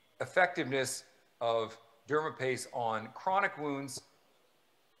the effectiveness of dermaPACE on chronic wounds,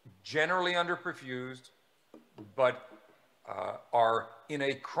 generally underperfused, but are in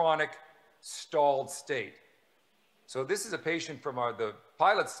a chronic stalled state. So this is a patient from the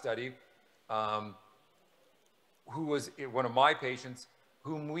pilot study who was one of my patients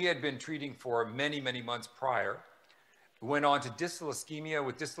whom we had been treating for many, many months prior, who went on to distal ischemia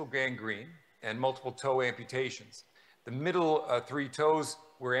with distal gangrene and multiple toe amputations. The middle 3 toes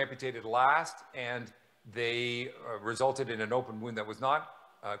were amputated last, and they resulted in an open wound that was not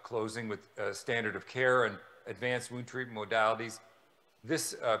closing with standard of care and advanced wound treatment modalities.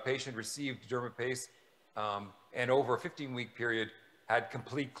 This patient received dermaPACE and over a 15-week period had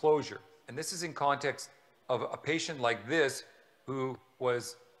complete closure. And this is in context of a patient like this who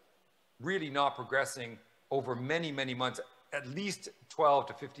was really not progressing over many, many months, at least 12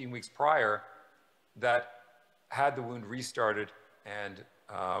 to 15 weeks prior, that had the wound restarted and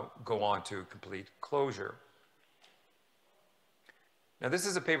go on to complete closure. Now, this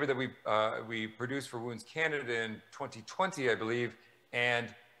is a paper that we produced for Wounds Canada in 2020, I believe,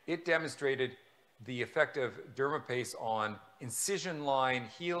 and it demonstrated the effect of dermaPACE on incision line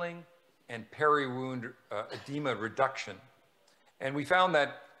healing and peri-wound edema reduction. And we found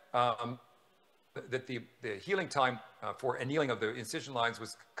that that the healing time for annealing of the incision lines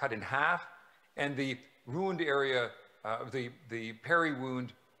was cut in half, and the wound area, the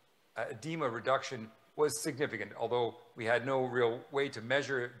peri-wound edema reduction was significant, although we had no real way to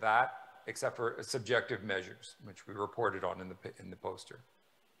measure that except for subjective measures, which we reported on in the poster.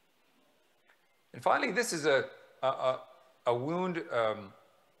 And finally, this is a wound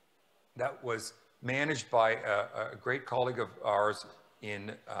that was managed by a great colleague of ours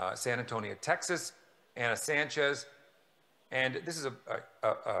in San Antonio, Texas, Anna Sanchez. And this is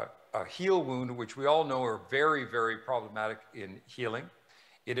a heel wound, which we all know are very, very problematic in healing.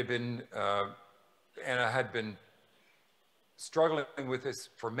 It had been, Anna had been struggling with this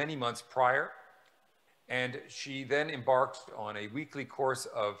for many months prior. And she then embarked on a weekly course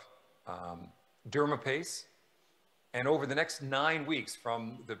of dermaPACE. And over the next 9 weeks,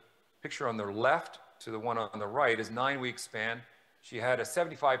 from the picture on the left to the one on the right is 9 week span, she had a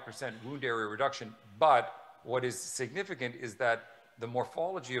 75% wound area reduction. But what is significant is that the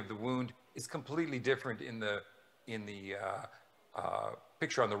morphology of the wound is completely different in the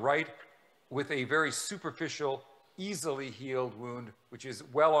picture on the right, with a very superficial, easily healed wound, which is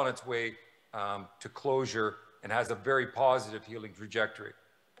well on its way to closure and has a very positive healing trajectory.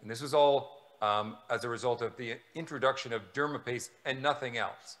 And this was all as a result of the introduction of dermaPACE and nothing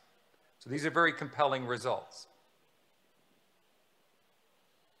else. So these are very compelling results.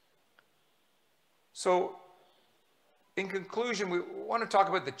 So in conclusion, we want to talk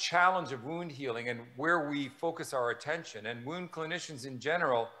about the challenge of wound healing and where we focus our attention. And wound clinicians in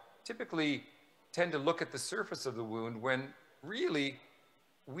general typically tend to look at the surface of the wound, when really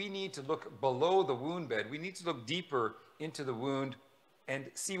we need to look below the wound bed. We need to look deeper into the wound and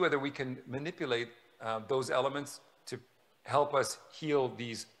see whether we can manipulate those elements to help us heal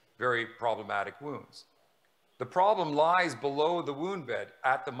these very problematic wounds. The problem lies below the wound bed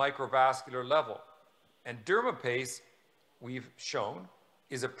at the microvascular level. And dermaPACE, we've shown,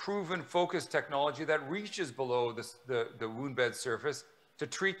 is a proven focused technology that reaches below the wound bed surface to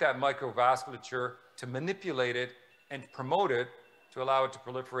treat that microvasculature, to manipulate it and promote it, to allow it to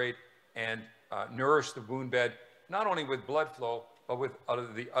proliferate and nourish the wound bed, not only with blood flow, but with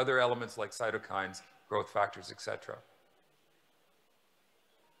the other elements like cytokines, growth factors, etc.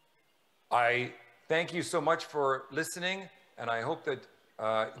 I thank you so much for listening, and I hope that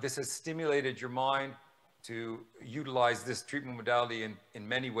this has stimulated your mind to utilize this treatment modality in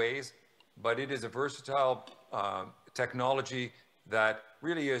many ways, but it is a versatile technology that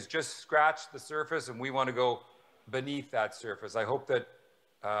really has just scratched the surface, and we want to go beneath that surface. I hope that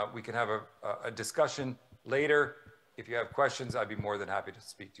we can have a discussion later. If you have questions, I'd be more than happy to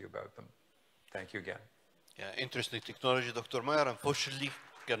speak to you about them. Thank you again. Yeah, interesting technology. Dr. Meyer, unfortunately,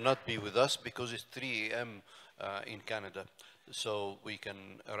 cannot be with us because it's 3 a.m. In Canada. So we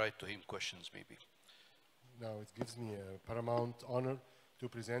can write to him questions maybe. Now it gives me a paramount honor to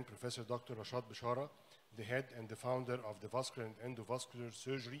present Professor Dr. Rashad Bishara, the head and the founder of the Vascular and Endovascular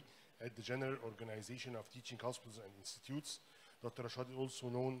Surgery at the General Organization of Teaching Hospitals and Institutes. Dr. Rashad is also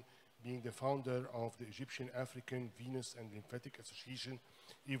known being the founder of the Egyptian African Venous and Lymphatic Association,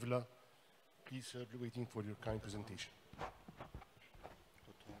 EVLA. Please, sir, waiting for your kind presentation.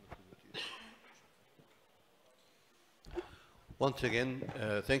 Once again,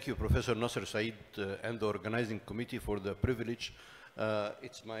 thank you, Professor Nasser Said and the organizing committee for the privilege.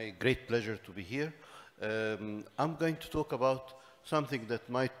 It's my great pleasure to be here. I'm going to talk about something that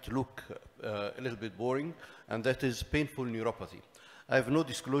might look a little bit boring, and that is painful neuropathy. I have no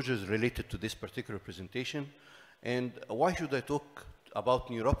disclosures related to this particular presentation. And why should I talk about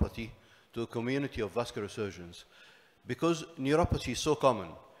neuropathy to a community of vascular surgeons? Because neuropathy is so common.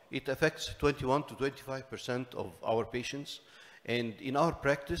 It affects 21 to 25% of our patients. And in our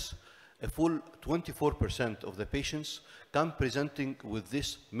practice, a full 24% of the patients come presenting with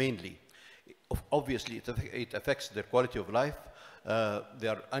this mainly. Obviously, it affects their quality of life. They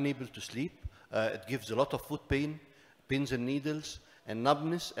are unable to sleep. It gives a lot of foot pain, pins and needles, and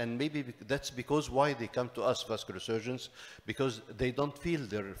numbness, and maybe that's because why they come to us, vascular surgeons, because they don't feel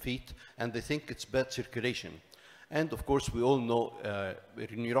their feet and they think it's bad circulation. And of course, we all know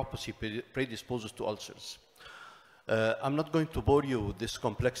neuropathy predisposes to ulcers. I'm not going to bore you with this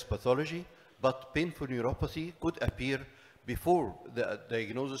complex pathology, but painful neuropathy could appear before the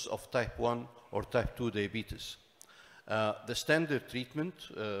diagnosis of type 1 or type 2 diabetes. The standard treatment,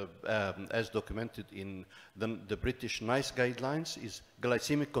 as documented in the British NICE guidelines, is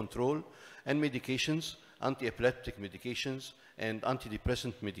glycemic control and medications, anti-epileptic medications, and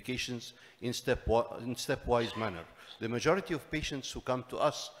antidepressant medications in stepwise manner. The majority of patients who come to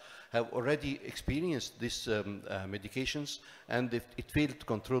us have already experienced these medications, and it failed to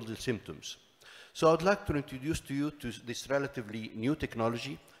control the symptoms. So I'd like to introduce to you to this relatively new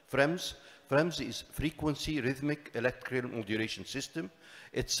technology, FREMS. FREMS is Frequency Rhythmic Electrical Modulation System.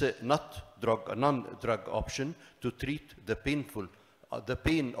 It's a non-drug option to treat the pain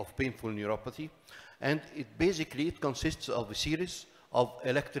of painful neuropathy. And it consists of a series of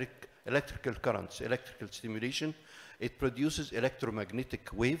electrical currents, electrical stimulation. It produces electromagnetic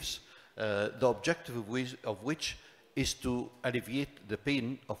waves, the objective of which is to alleviate the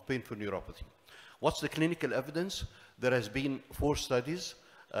pain of painful neuropathy. What's the clinical evidence? There has been 4 studies,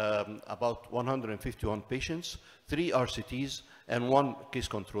 about 151 patients, 3 RCTs, and 1 case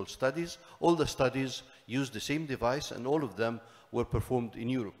control studies. All the studies used the same device, and all of them were performed in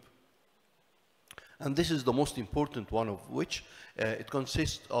Europe. And this is the most important one of which it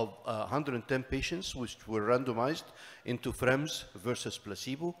consists of 110 patients which were randomized into FREMS versus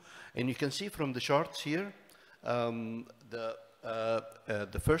placebo. And you can see from the charts here, the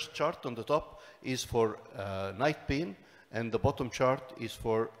first chart on the top is for night pain, and the bottom chart is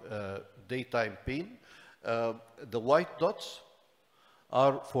for daytime pain. The white dots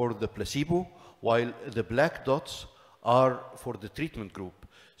are for the placebo, while the black dots are for the treatment group.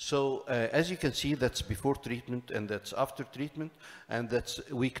 So as you can see, that's before treatment and that's after treatment, and that's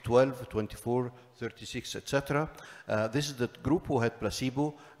week 12, 24, 36, etc. This is the group who had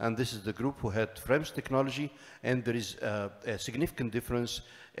placebo, and this is the group who had FREMS technology, and there is a significant difference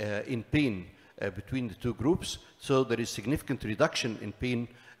in pain between the 2 groups. So there is significant reduction in pain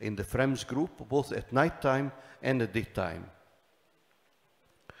in the FREMS group, both at nighttime and at daytime.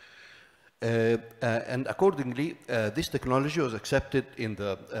 And accordingly, this technology was accepted in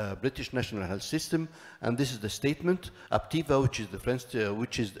the British National Health System, and this is the statement: Aptiva, which is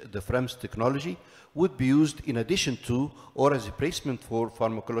the FREMS technology, would be used in addition to or as a replacement for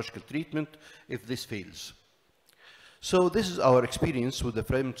pharmacological treatment if this fails. So this is our experience with the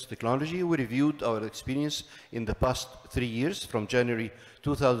FREMS technology. We reviewed our experience in the past 3 years, from January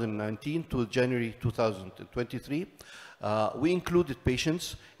 2019 to January 2023. We included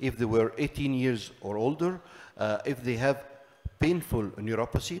patients if they were 18 years or older, if they have painful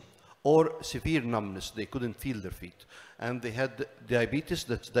neuropathy or severe numbness, they couldn't feel their feet, and they had diabetes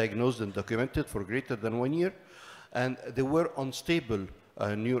that's diagnosed and documented for greater than 1 year, and they were on stable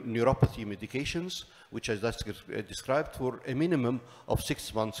neuropathy medications, which I just described, for a minimum of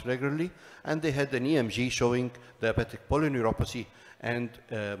 6 months regularly, and they had an EMG showing diabetic polyneuropathy and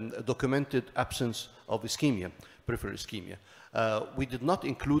documented absence of ischemia, peripheral ischemia. We did not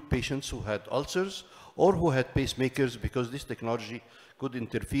include patients who had ulcers or who had pacemakers, because this technology could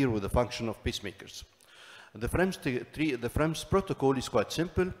interfere with the function of pacemakers. The FREMS protocol is quite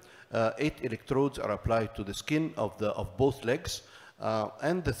simple. 8 electrodes are applied to the skin of both legs,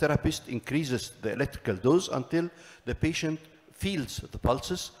 and the therapist increases the electrical dose until the patient feels the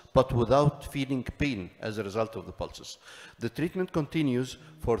pulses, but without feeling pain as a result of the pulses. The treatment continues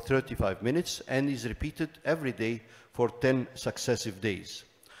for 35 minutes and is repeated every day for 10 successive days.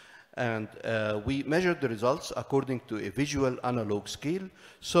 And we measured the results according to a visual analog scale.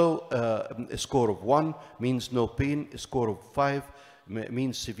 So a score of 1 means no pain, a score of 5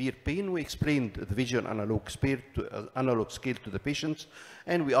 means severe pain. We explained the visual analog scale to the patients,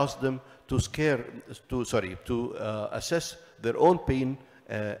 and we asked them to assess their own pain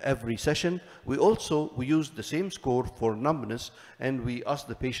every session. We used the same score for numbness, and we asked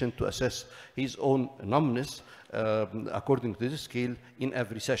the patient to assess his own numbness according to this scale in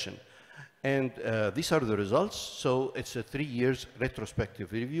every session. And these are the results. So it's a 3 years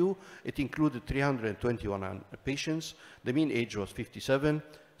retrospective review. It included 321 patients. The mean age was 57,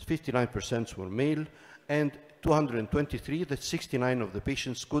 59% were male, and 223, that's 69 of the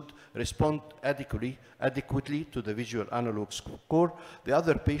patients, could respond adequately to the visual analog score. The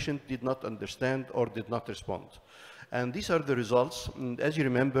other patient did not understand or did not respond. And these are the results. And as you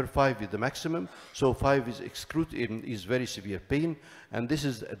remember, 5 is the maximum. So 5 is very severe pain. And this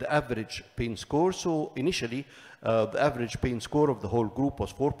is the average pain score. So initially, the average pain score of the whole group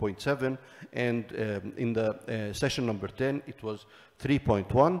was 4.7. And in the session number 10, it was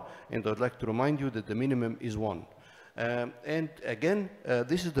 3.1. And I'd like to remind you that the minimum is 1. And again,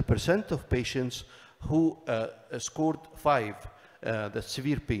 this is the percent of patients who scored 5. That's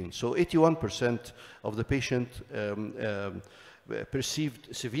severe pain. So 81% of the patient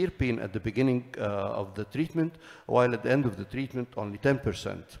perceived severe pain at the beginning of the treatment, while at the end of the treatment, only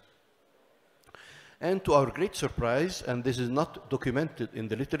 10%. And to our great surprise, and this is not documented in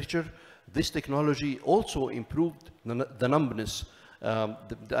the literature, this technology also improved the numbness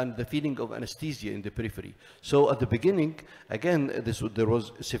and the feeling of anesthesia in the periphery. So at the beginning, again, there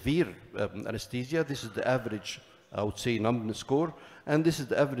was severe anesthesia. This is the average, I would say, numbness score, and this is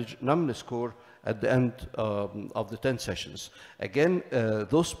the average numbness score at the end of the 10 sessions. Again,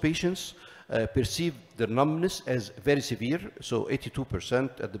 those patients perceived their numbness as very severe, so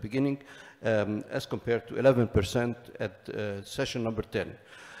 82% at the beginning, as compared to 11% at session number 10.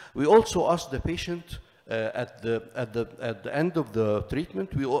 We also asked the patient at the end of the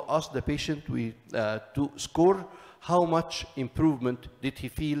treatment, we asked the patient to score how much improvement did he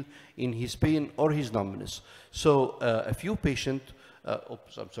feel in his pain or his numbness. So a few patient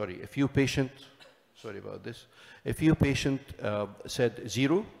said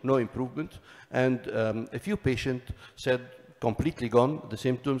 0, no improvement, and a few patient said completely gone, the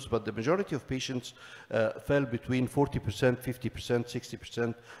symptoms, but the majority of patients fell between 40%, 50%,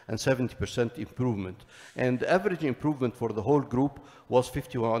 60%, and 70% improvement. And the average improvement for the whole group was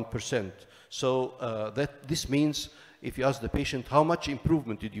 51%. So this means if you ask the patient how much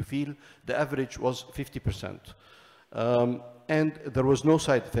improvement did you feel, the average was 50%. And there was no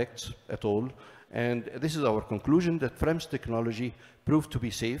side effects at all. And this is our conclusion, that FREMS technology proved to be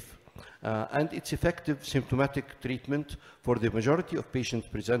safe, and it's effective symptomatic treatment for the majority of patients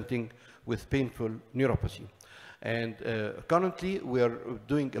presenting with painful neuropathy. And currently, we are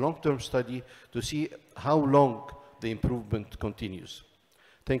doing a long-term study to see how long the improvement continues.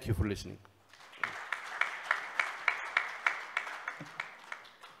 Thank you for listening.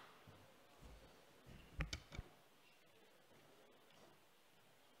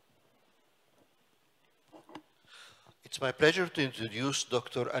 It's my pleasure to introduce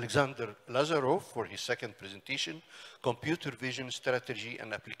Dr. Alexander Lazarov for his second presentation, Computer Vision Strategy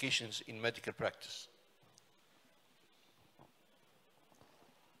and Applications in Medical Practice.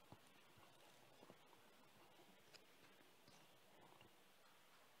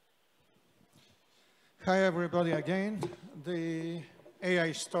 Hi, everybody, again. The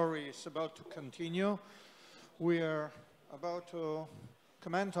AI story is about to continue. We are about to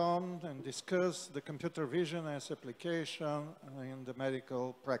comment on and discuss the computer vision as application in the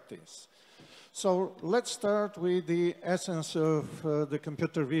medical practice. So let's start with the essence of the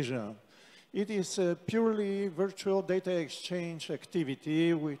computer vision. It is a purely virtual data exchange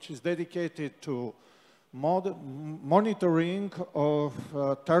activity which is dedicated to monitoring of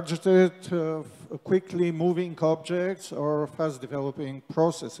targeted, quickly moving objects or fast developing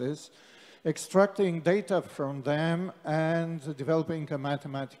processes, extracting data from them and developing a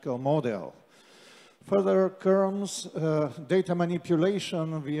mathematical model. Further comes data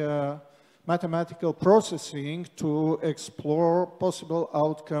manipulation via mathematical processing to explore possible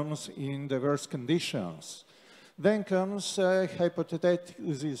outcomes in diverse conditions. Then comes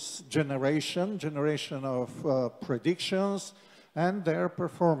hypothesis generation of predictions and their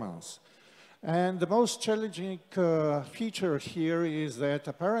performance. And the most challenging feature here is that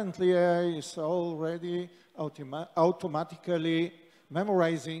apparently AI is already automatically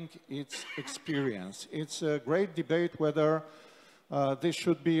memorizing its experience. It's a great debate whether this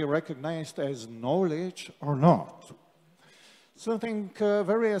should be recognized as knowledge or not. Something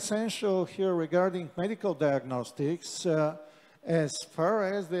very essential here regarding medical diagnostics, as far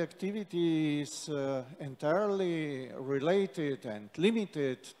as the activity is entirely related and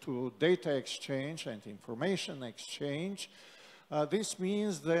limited to data exchange and information exchange, this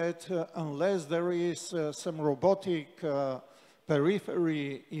means that unless there is some robotic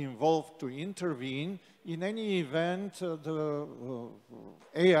periphery involved to intervene, in any event, the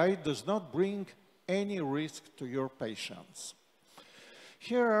AI does not bring any risk to your patients.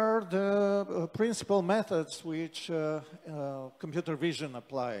 Here are the principal methods which computer vision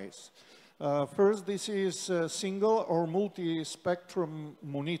applies. First, this is single or multi-spectrum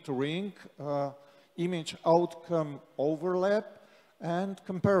monitoring, image outcome overlap, and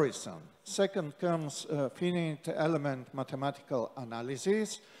comparison. Second comes finite element mathematical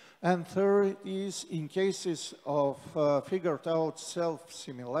analysis. And third is, in cases of figured out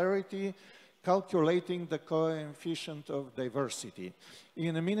self-similarity, calculating the coefficient of diversity.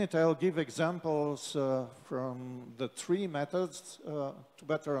 In a minute, I'll give examples from the three methods to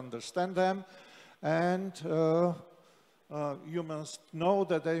better understand them. And you must know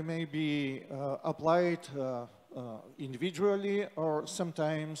that they may be applied individually or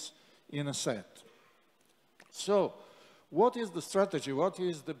sometimes in a set. So, what is the strategy? What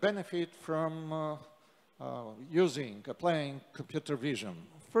is the benefit from applying computer vision?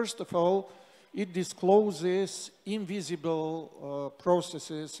 First of all, it discloses invisible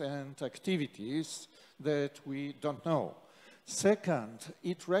processes and activities that we don't know. Second,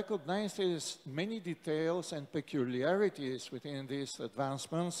 it recognizes many details and peculiarities within these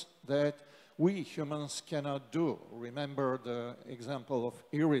advancements that we humans cannot do. Remember the example of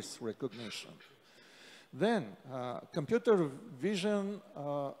iris recognition. Then computer vision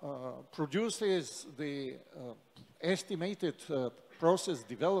produces the estimated process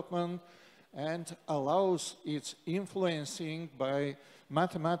development and allows its influencing by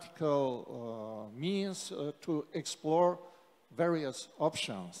mathematical means to explore various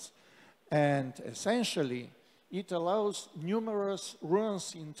options. And essentially, it allows numerous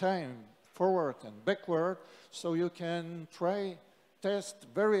runs in time, forward and backward, so you can test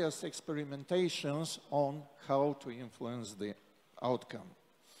various experimentations on how to influence the outcome.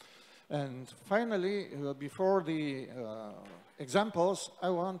 And finally, before the examples, I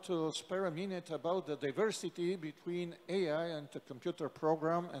want to spare a minute about the diversity between AI and the computer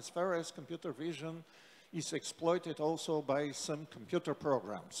program as far as computer vision is exploited also by some computer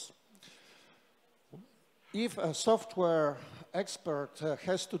programs. If a software expert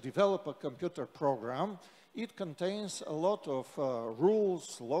has to develop a computer program, it contains a lot of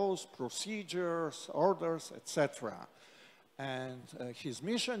rules, laws, procedures, orders, etc. And his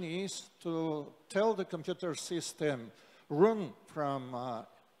mission is to tell the computer system, run from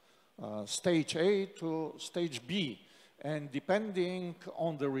stage A to stage B. And depending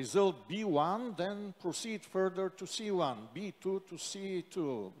on the result B1, then proceed further to C1, B2 to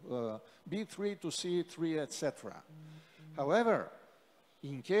C2, B3 to C3, etc. However,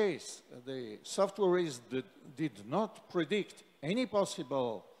 in case the software did not predict any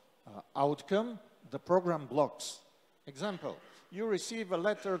possible outcome, the program blocks. Example, you receive a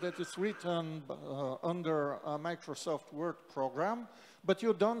letter that is written under a Microsoft Word program, but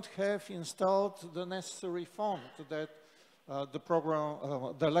you don't have installed the necessary font that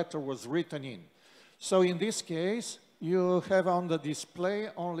the letter was written in. So in this case, you have on the display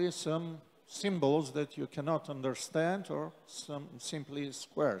only some symbols that you cannot understand or some simply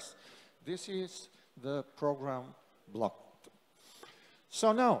squares. This is the program blocked.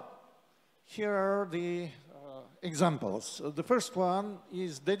 So now, here are the examples. The first one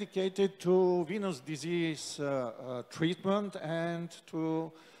is dedicated to venous disease treatment and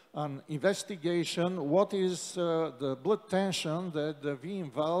to an investigation what is the blood tension that the vein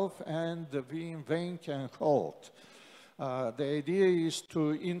valve and the vein can hold. The idea is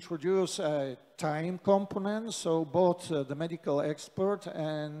to introduce a time component, so both the medical expert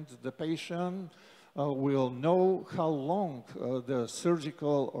and the patient will know how long the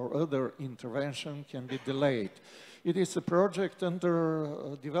surgical or other intervention can be delayed. It is a project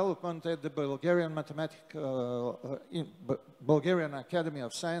under development at the Bulgarian Bulgarian Academy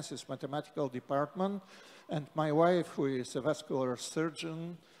of Sciences Mathematical Department, and my wife, who is a vascular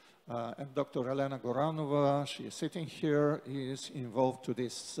surgeon, and Dr. Elena Goranova, she is sitting here, is involved to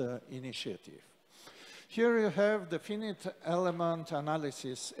this initiative. Here you have the finite element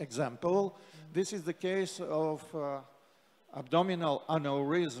analysis example. This is the case of abdominal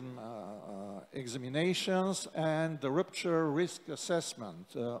aneurysm examinations and the rupture risk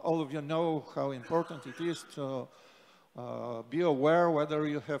assessment. All of you know how important it is to be aware whether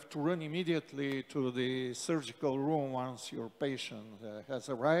you have to run immediately to the surgical room once your patient has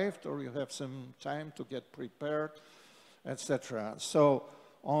arrived, or you have some time to get prepared, etc. So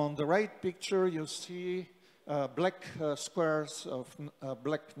on the right picture you see black squares of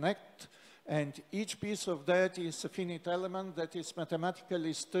black net, and each piece of that is a finite element that is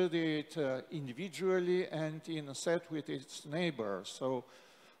mathematically studied individually and in a set with its neighbor, so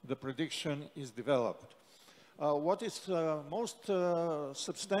the prediction is developed. What is most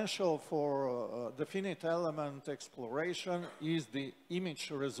substantial for the finite element exploration is the image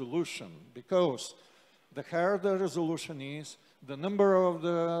resolution, because the higher the resolution is, the number of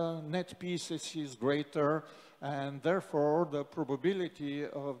the net pieces is greater, and therefore the probability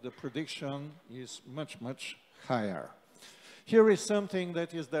of the prediction is much, much higher. Here is something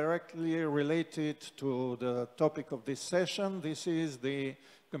that is directly related to the topic of this session. This is the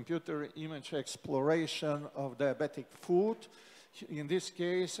computer image exploration of diabetic foot. In this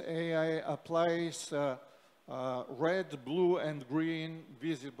case, AI applies red, blue, and green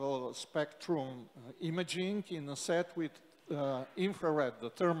visible spectrum imaging in a set with infrared, the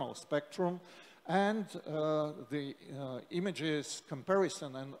thermal spectrum, and the images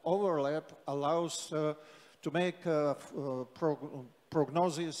comparison and overlap allows to make a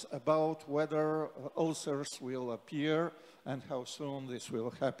prognosis about whether ulcers will appear and how soon this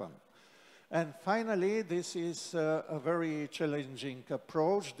will happen. And finally, this is a very challenging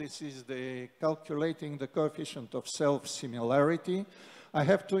approach. This is the calculating the coefficient of self-similarity. I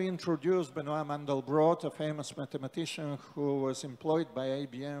have to introduce Benoit Mandelbrot, a famous mathematician who was employed by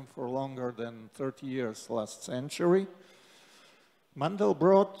IBM for longer than 30 years last century.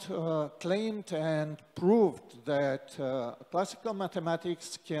 Mandelbrot claimed and proved that classical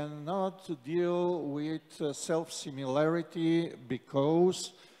mathematics cannot deal with self-similarity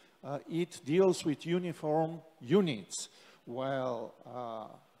because it deals with uniform units,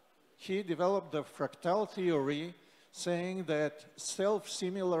 while he developed the fractal theory saying that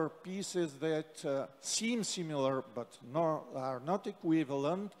self-similar pieces that seem similar but are not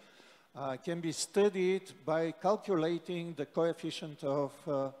equivalent can be studied by calculating the coefficient of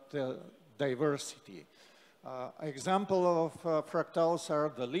the diversity. Example of fractals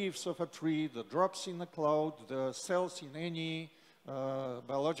are the leaves of a tree, the drops in a cloud, the cells in any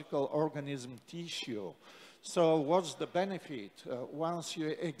biological organism tissue. So what's the benefit? Once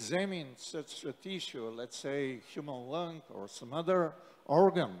you examine such a tissue, let's say human lung or some other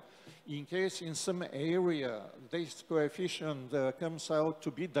organ, in case in some area this coefficient comes out to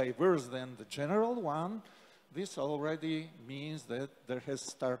be diverse than the general one, this already means that there has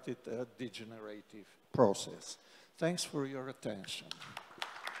started a degenerative process. Thanks for your attention.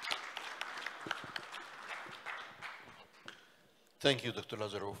 Thank you, Dr.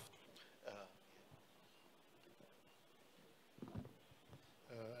 Lazarov.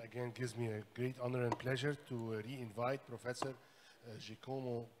 Again, gives me a great honor and pleasure to re-invite Professor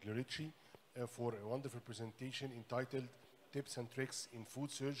Giacomo Glorici for a wonderful presentation entitled Tips and Tricks in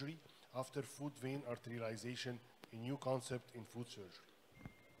Food Surgery after Foot Vein Arterialization, a New Concept in Food Surgery.